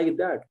Kauravas are like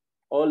that.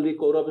 All the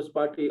Kauravas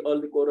party, all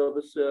the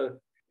Kauravas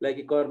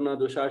like Karna,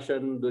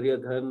 Dushashan,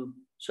 Duryodhan,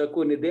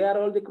 Shakuni, they are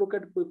all the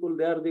crooked people.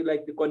 They are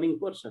the cunning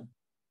person.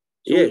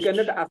 So we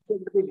cannot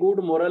expect the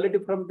good morality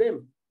from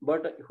them.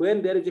 But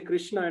when there is a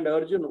Krishna and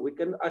Arjuna, we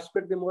can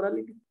expect the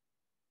morality.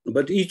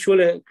 But each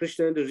one,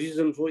 Krishna had a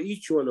reason for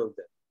each one of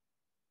them.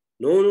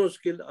 No one was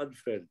killed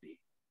unfairly.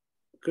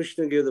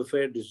 Krishna gave the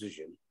fair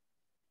decision.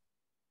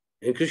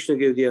 And Krishna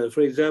gave the answer.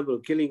 For example,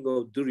 killing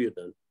of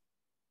Duryodhana.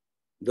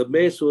 The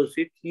mace was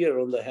hit here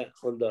on the head,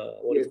 on the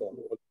what do you call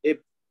it, on the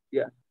hip.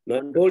 Yeah. Now,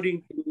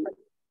 according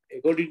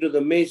to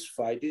the mace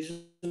fight, this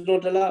is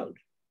not allowed.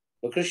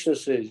 But Krishna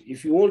says,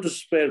 if you want to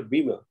spare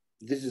Bhima,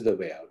 this is the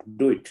way out.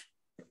 Do it.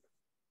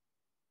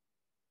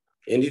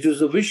 And it was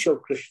the wish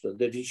of Krishna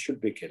that he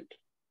should be killed.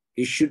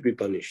 He should be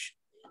punished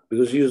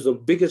because he was the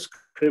biggest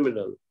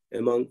criminal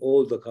among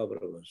all the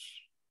Kauravas.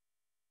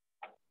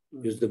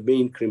 He was the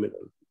main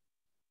criminal,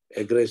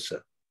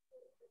 aggressor.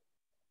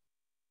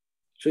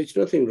 So it's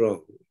nothing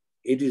wrong.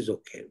 It is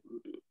okay.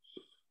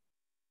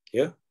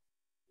 Yeah?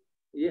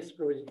 Yes,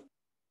 Prabhuji.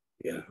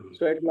 Yeah.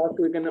 So at last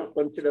we can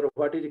consider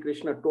what is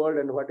Krishna told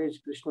and what is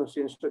Krishna's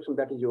instruction.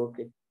 That is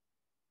okay.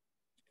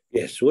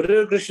 Yes,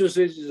 whatever Krishna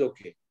says is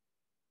okay.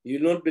 You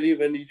will not believe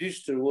when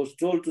Yudhishthira was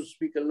told to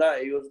speak a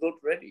lie, he was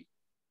not ready.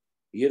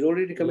 He had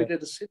already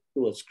committed a sin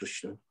towards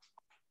Krishna.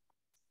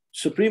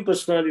 Supreme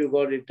Personality of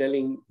Godhead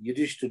telling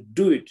Yudhishthira to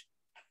do it.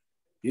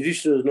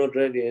 Yudhishthira was not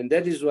ready, and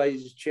that is why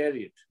his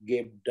chariot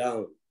gave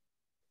down.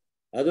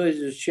 Otherwise,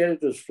 his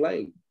chariot was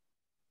flying.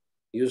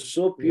 He was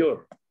so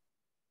pure.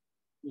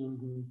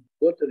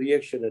 Got the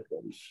reaction at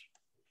once.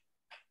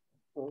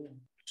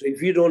 So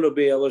if you don't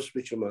obey our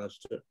spiritual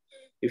master,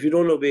 if you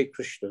don't obey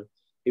Krishna,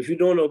 if you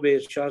don't obey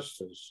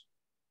Shastras,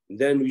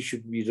 then we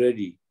should be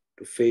ready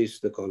to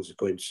face the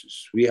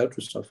consequences. We have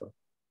to suffer.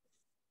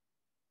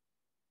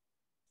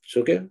 It's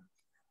okay?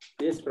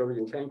 Yes,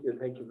 Prabhuji. Thank you,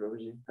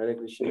 Prabhuji. Hare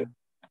Krishna.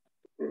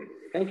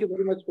 Thank you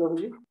very much,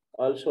 Prabhuji.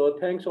 Also,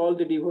 thanks all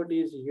the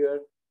devotees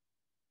here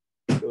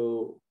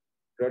to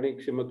running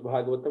Srimad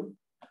Bhagavatam.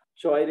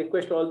 So I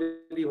request all the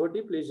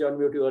devotees, please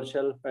unmute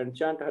yourself and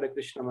chant Hare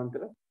Krishna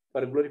mantra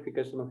for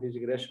glorification of His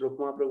grace.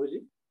 Rukma,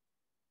 Prabhuji,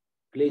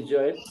 please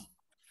join.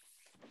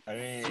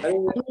 Hare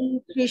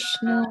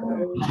Krishna,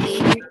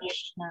 Hare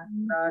Krishna,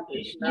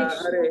 Krishna,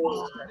 Hare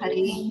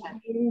Hare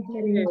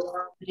Hare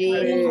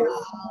Hare,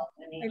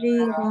 Hare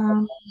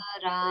Ram,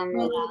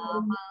 Rama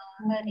Rama,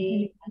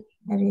 Hare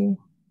Hare.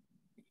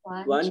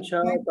 Vansha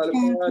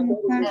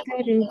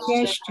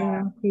Kalpatarubhyashta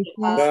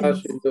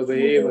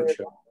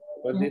Dasintovevacha,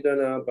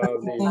 Padidana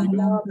Pavnebhyo,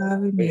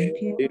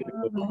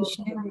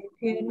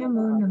 Vaishnavibhyo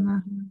Namo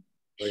Namaha.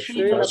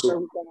 Srila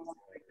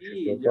Prabhupada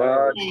ki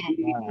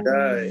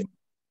jai.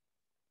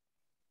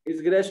 His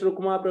grace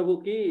Rukma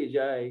Prabhu ki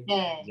jai.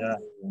 Yeah.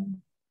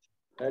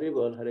 Hare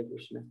Bol, Hare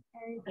Krishna.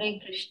 Hare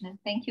Krishna.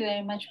 Thank you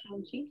very much,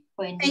 Prabhuji,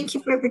 for Thank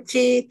you,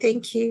 Prabhuji.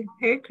 Thank you.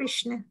 Hare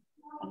Krishna.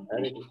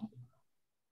 Hare Krishna.